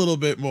up a little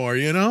bit more,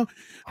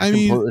 I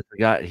mean, completely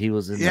forgot he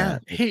was in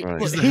that. He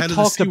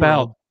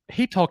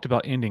talked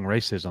about ending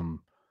racism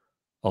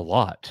a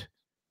lot.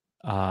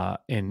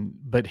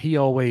 But he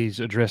always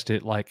addressed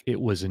it like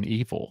it was an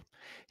evil.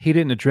 He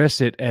didn't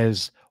address it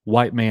as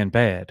white man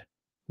bad.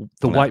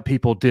 White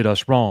people did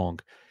us wrong.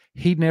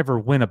 He never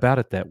went about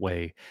it that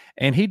way.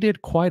 And he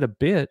did quite a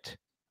bit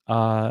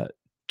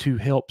to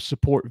help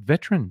support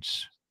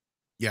veterans.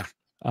 Yeah.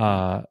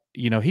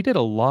 He did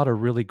a lot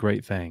of really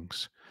great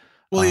things.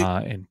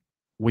 Well, and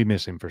we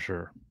miss him for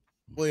sure.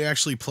 Well, he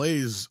actually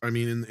plays, I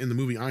mean, in the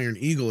movie Iron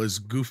Eagle, as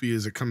goofy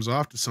as it comes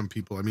off to some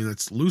people, I mean,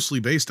 it's loosely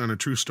based on a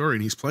true story,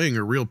 and he's playing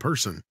a real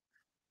person.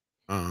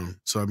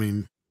 So, I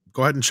mean,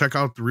 go ahead and check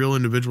out the real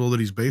individual that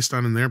he's based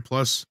on in there.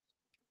 Plus,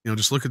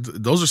 just look at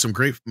those are some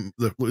great,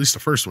 at least the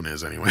first one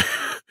is anyway.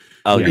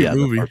 Oh, yeah.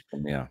 Movie.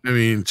 Yeah. I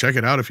mean, check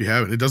it out if you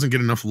haven't. It doesn't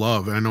get enough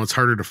love. And I know it's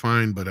harder to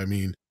find, but I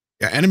mean,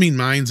 yeah, Enemy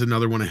Mine's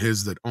another one of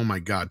his that, oh my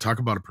God, talk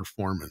about a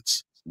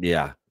performance.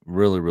 Yeah,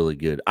 really, really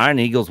good. Iron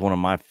Eagle's one of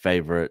my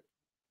favorite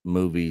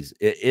movies.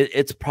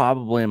 It's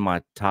probably in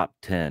my top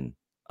 10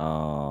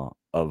 of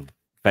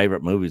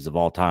favorite movies of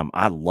all time.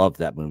 I love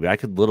that movie. I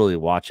could literally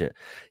watch it.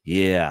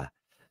 Yeah.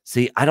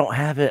 See, I don't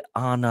have it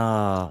on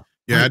I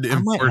had to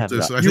import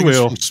this. I think it's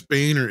from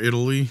Spain or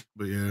Italy,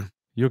 but yeah.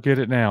 You'll get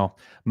it now.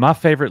 My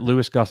favorite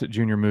Louis Gossett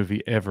Jr.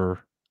 movie ever,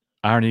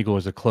 Iron Eagle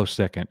is a close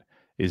second,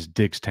 is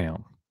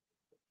Diggstown.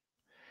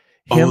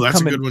 Oh,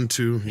 that's a good one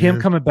too. Him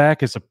Yeah. coming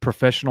back as a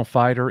professional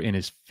fighter in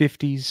his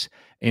 50s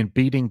and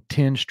beating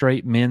 10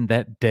 straight men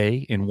that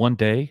day in one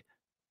day.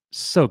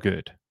 So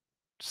good.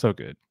 So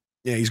good.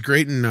 Yeah, he's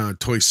great in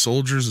Toy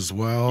Soldiers as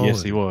well.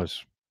 Yes, he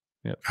was.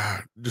 Yep.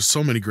 God, just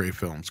so many great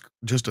films.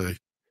 Just a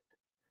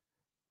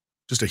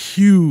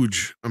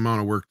huge amount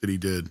of work that he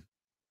did.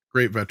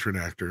 Great veteran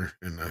actor,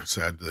 and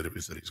sad that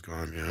he's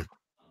gone. Yeah.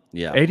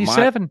 Yeah.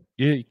 87.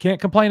 You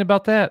can't complain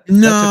about that.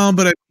 No,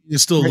 but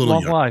it's still a little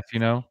long young. life, you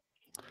know.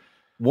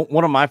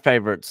 One of my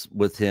favorites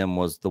with him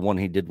was the one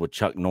he did with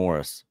Chuck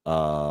Norris,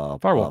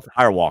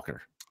 Firewalker.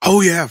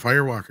 Oh yeah,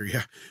 Firewalker.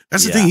 Yeah,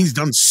 that's the thing. He's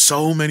done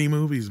so many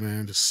movies,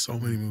 man. Just so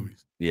many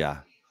movies. Yeah.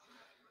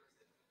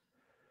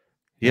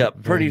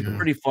 Yep.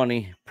 Pretty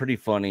funny. Pretty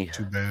funny.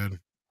 Too bad.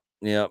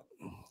 Yep.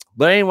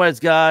 But anyways,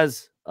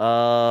 guys,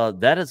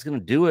 that is going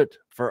to do it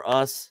for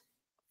us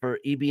for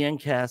EBN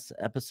Cast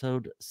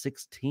episode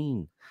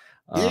 16.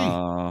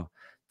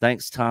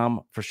 Thanks,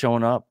 Tom, for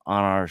showing up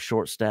on our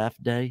short staff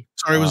day.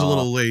 Sorry, it was a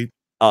little late.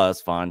 Oh,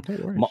 that's fine.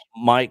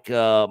 Mike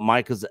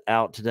is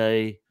out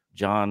today.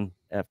 John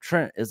F.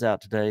 Trent is out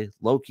today.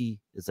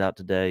 Loki is out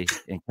today,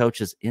 and Coach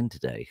is in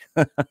today.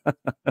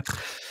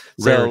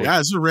 So yeah,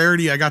 it's a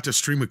rarity. I got to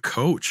stream a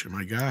Coach. Oh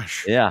my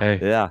gosh.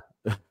 Yeah,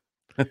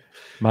 yeah.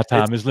 My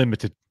time is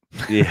limited.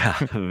 Yeah,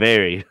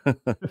 very.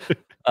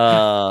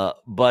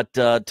 But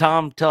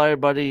Tom, tell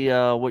everybody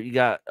what you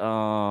got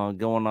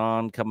going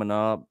on coming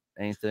up.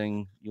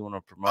 Anything you want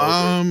to promote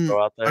or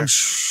throw out there? I'm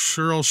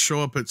sure I'll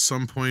show up at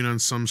some point on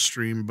some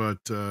stream, but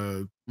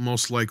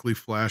most likely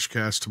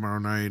Flashcast tomorrow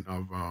night.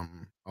 I'll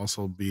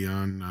also be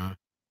on.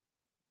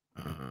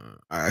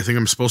 I think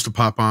I'm supposed to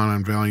pop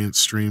on Valiant's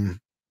stream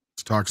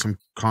to talk some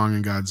Kong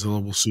and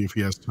Godzilla. We'll see if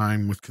he has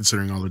time. With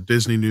considering all the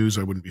Disney news,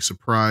 I wouldn't be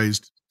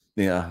surprised.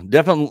 Yeah,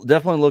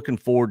 definitely looking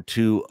forward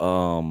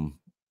to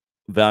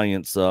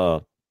Valiant's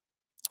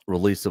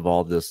release of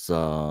all this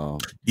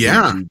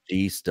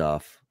DVD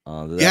stuff.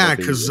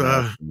 Because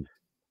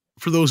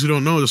for those who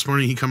don't know, this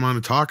morning he come on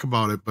to talk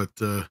about it, but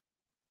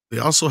they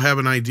also have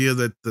an idea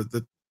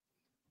that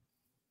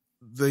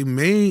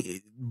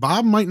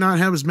Bob might not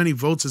have as many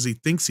votes as he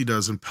thinks he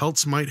does, and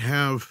Peltz might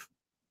have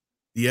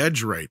the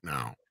edge right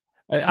now.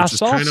 I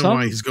saw kind of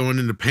why he's going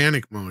into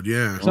panic mode.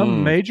 Yeah,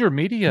 some major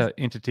media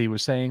entity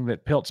was saying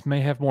that Peltz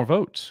may have more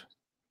votes.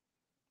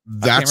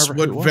 That's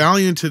what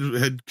Valiant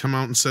had come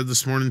out and said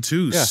this morning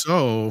too. Yeah.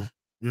 So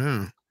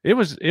yeah, it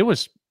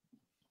was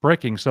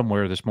breaking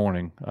somewhere this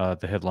morning.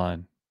 The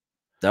headline.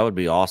 That would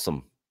be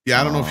awesome.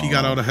 Yeah, I don't know if he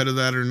got out ahead of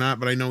that or not,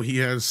 but I know he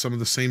has some of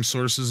the same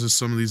sources as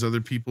some of these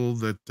other people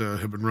that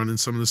have been running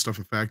some of this stuff.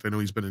 In fact, I know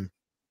he's been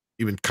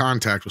in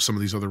contact with some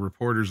of these other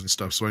reporters and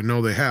stuff. So I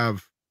know they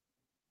have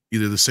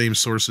either the same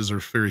sources or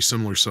very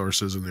similar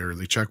sources, and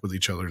they check with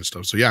each other and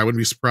stuff. So yeah, I wouldn't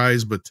be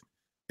surprised, but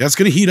that's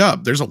going to heat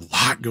up. There's a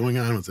lot going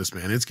on with this,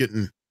 man. It's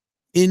getting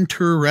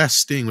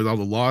interesting with all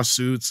the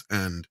lawsuits,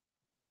 and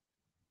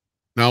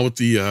now with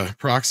the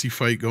proxy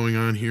fight going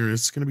on here,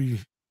 it's going to be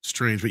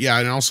strange. But yeah,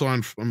 and also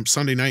on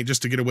Sunday night,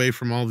 just to get away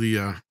from all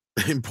the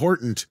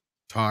important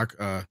talk,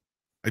 I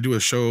do a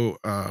show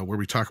where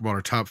we talk about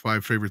our top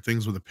 5 favorite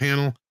things with a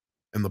panel.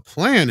 And the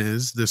plan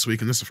is this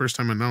week, and this is the first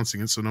time I'm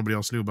announcing it, so nobody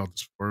else knew about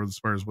this before, as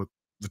far as what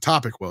the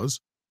topic was.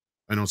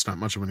 I know it's not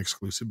much of an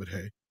exclusive, but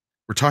hey,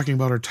 we're talking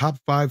about our top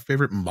 5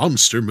 favorite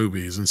monster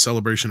movies in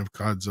celebration of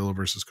Godzilla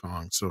versus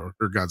Kong, or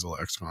Godzilla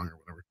X Kong or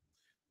whatever.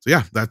 So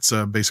yeah, that's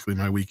basically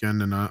my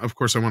weekend. And of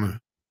course, I want to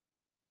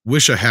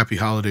wish a happy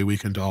holiday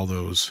weekend to all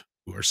those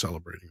who are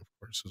celebrating, of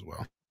course, as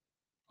well.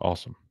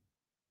 Awesome.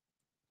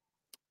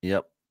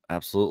 Yep,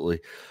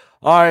 absolutely.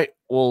 All right,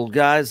 well,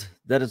 guys,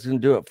 that is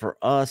going to do it for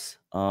us.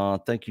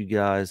 Thank you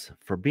guys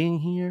for being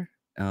here.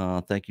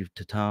 Thank you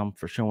to Tom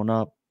for showing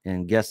up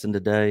and guesting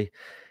today,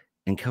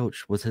 and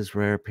Coach with his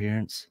rare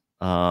appearance.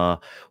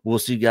 We'll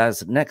see you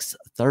guys next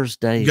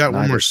Thursday. You got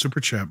one more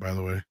super chat, by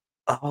the way.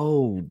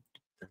 Oh,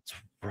 that's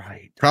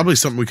right. Probably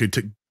something we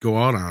could go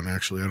out on,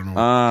 actually. I don't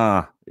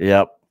know.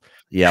 Yep.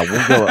 Yeah,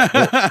 we'll go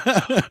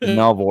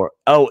Melvor.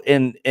 Oh,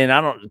 and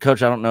I don't,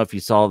 Coach, I don't know if you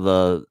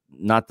saw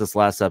not this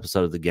last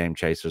episode of the Game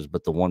Chasers,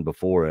 but the one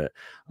before it.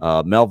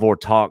 Melvor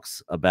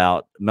talks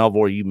about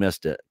you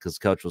missed it because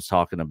Coach was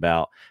talking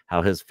about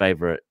how his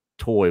favorite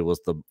toy was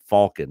the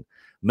Falcon.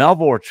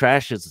 Melvor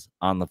trashes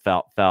on the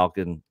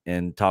Falcon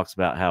and talks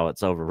about how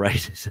it's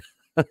overrated.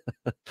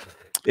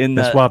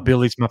 That's why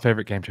Billy's my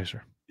favorite Game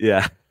Chaser.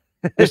 Yeah.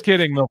 Just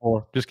kidding,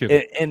 Melvor. Just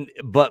kidding.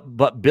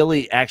 But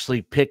Billy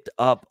actually picked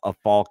up a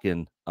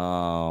Falcon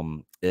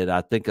at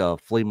I think a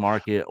flea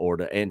market or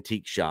the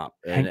antique shop.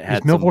 And it had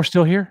is Melvor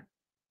still here?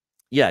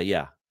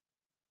 Yeah.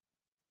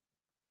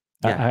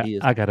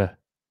 I gotta.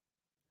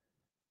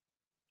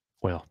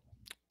 Well,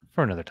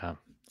 for another time.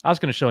 I was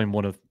going to show him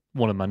one of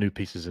my new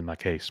pieces in my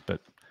case, but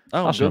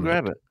I'll go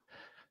grab it.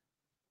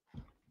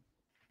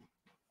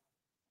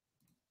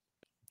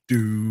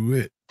 Do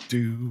it.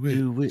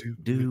 Do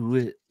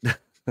it.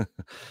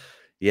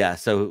 Yeah,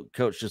 so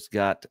Coach just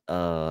got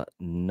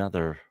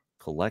another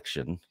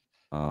collection.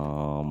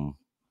 And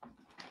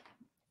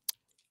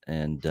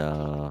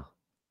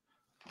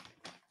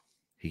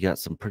he got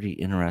some pretty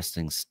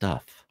interesting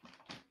stuff.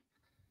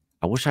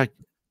 I wish I...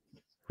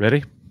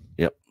 Ready?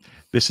 Yep.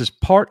 This is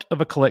part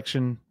of a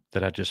collection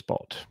that I just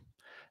bought.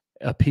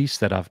 A piece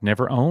that I've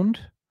never owned.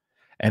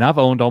 And I've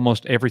owned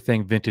almost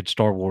everything vintage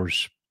Star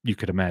Wars you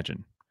could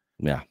imagine.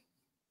 Yeah.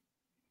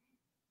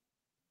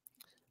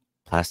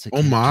 Plastic.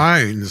 Oh my,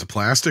 there's a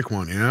plastic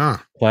one, yeah.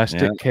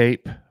 Plastic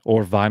cape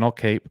or vinyl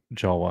cape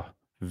Jawa.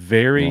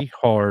 Very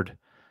hard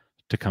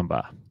to come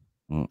by.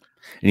 And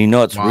you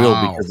know it's real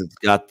because it's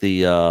got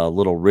the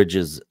little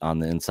ridges on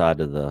the inside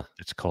of the...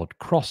 It's called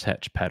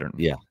crosshatch pattern.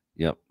 Yeah.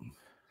 Yep.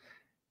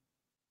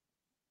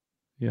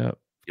 Yep.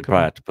 You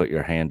probably have to put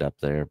your hand up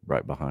there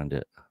right behind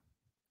it.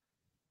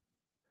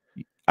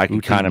 I can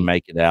kind of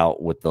make it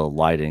out with the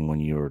lighting when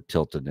you were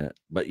tilting it.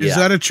 But yeah. Is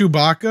that a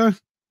Chewbacca?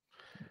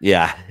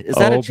 Yeah. Is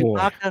that a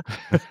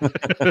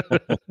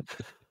Chewbacca?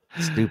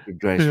 Stupid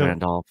Grace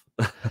Randolph.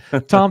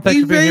 Tom,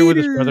 thanks for being here with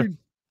us, brother.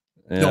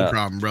 No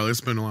problem, bro.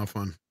 It's been a lot of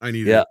fun. I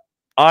need it. it.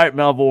 All right,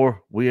 Melvor.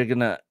 We are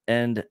gonna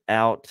end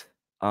out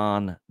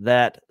on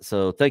that.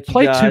 So thank you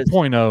Play guys.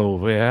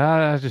 2.0.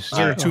 Yeah, I just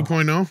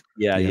 2.0.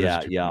 Yeah.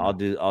 I'll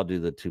do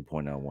the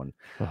 2.0 one.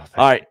 All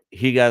right,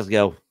 here you guys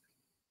go.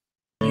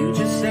 You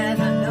just said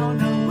a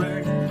no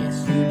word.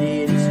 Yes, you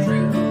did. It's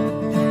true.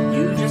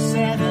 You just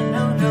said a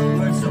no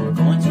word, so we're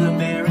going to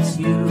embarrass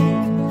you.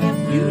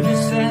 You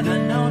just said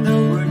a no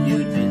word. You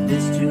did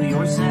this to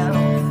yourself.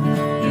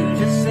 You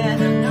just said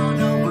a no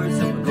word,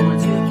 so we're going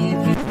to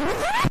give you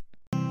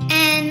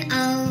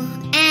N-O,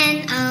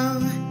 N-O,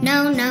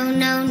 no, no,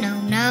 no,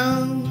 no,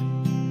 no.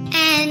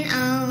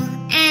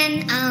 N-O,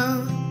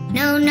 N-O,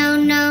 no,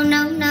 no, no,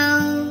 no,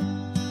 no.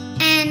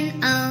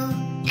 N-O,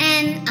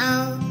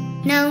 N-O,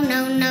 no,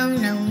 no, no,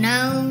 no,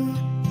 no.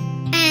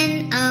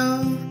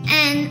 N-O,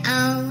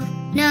 N-O,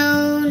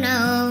 no,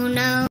 no,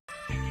 no.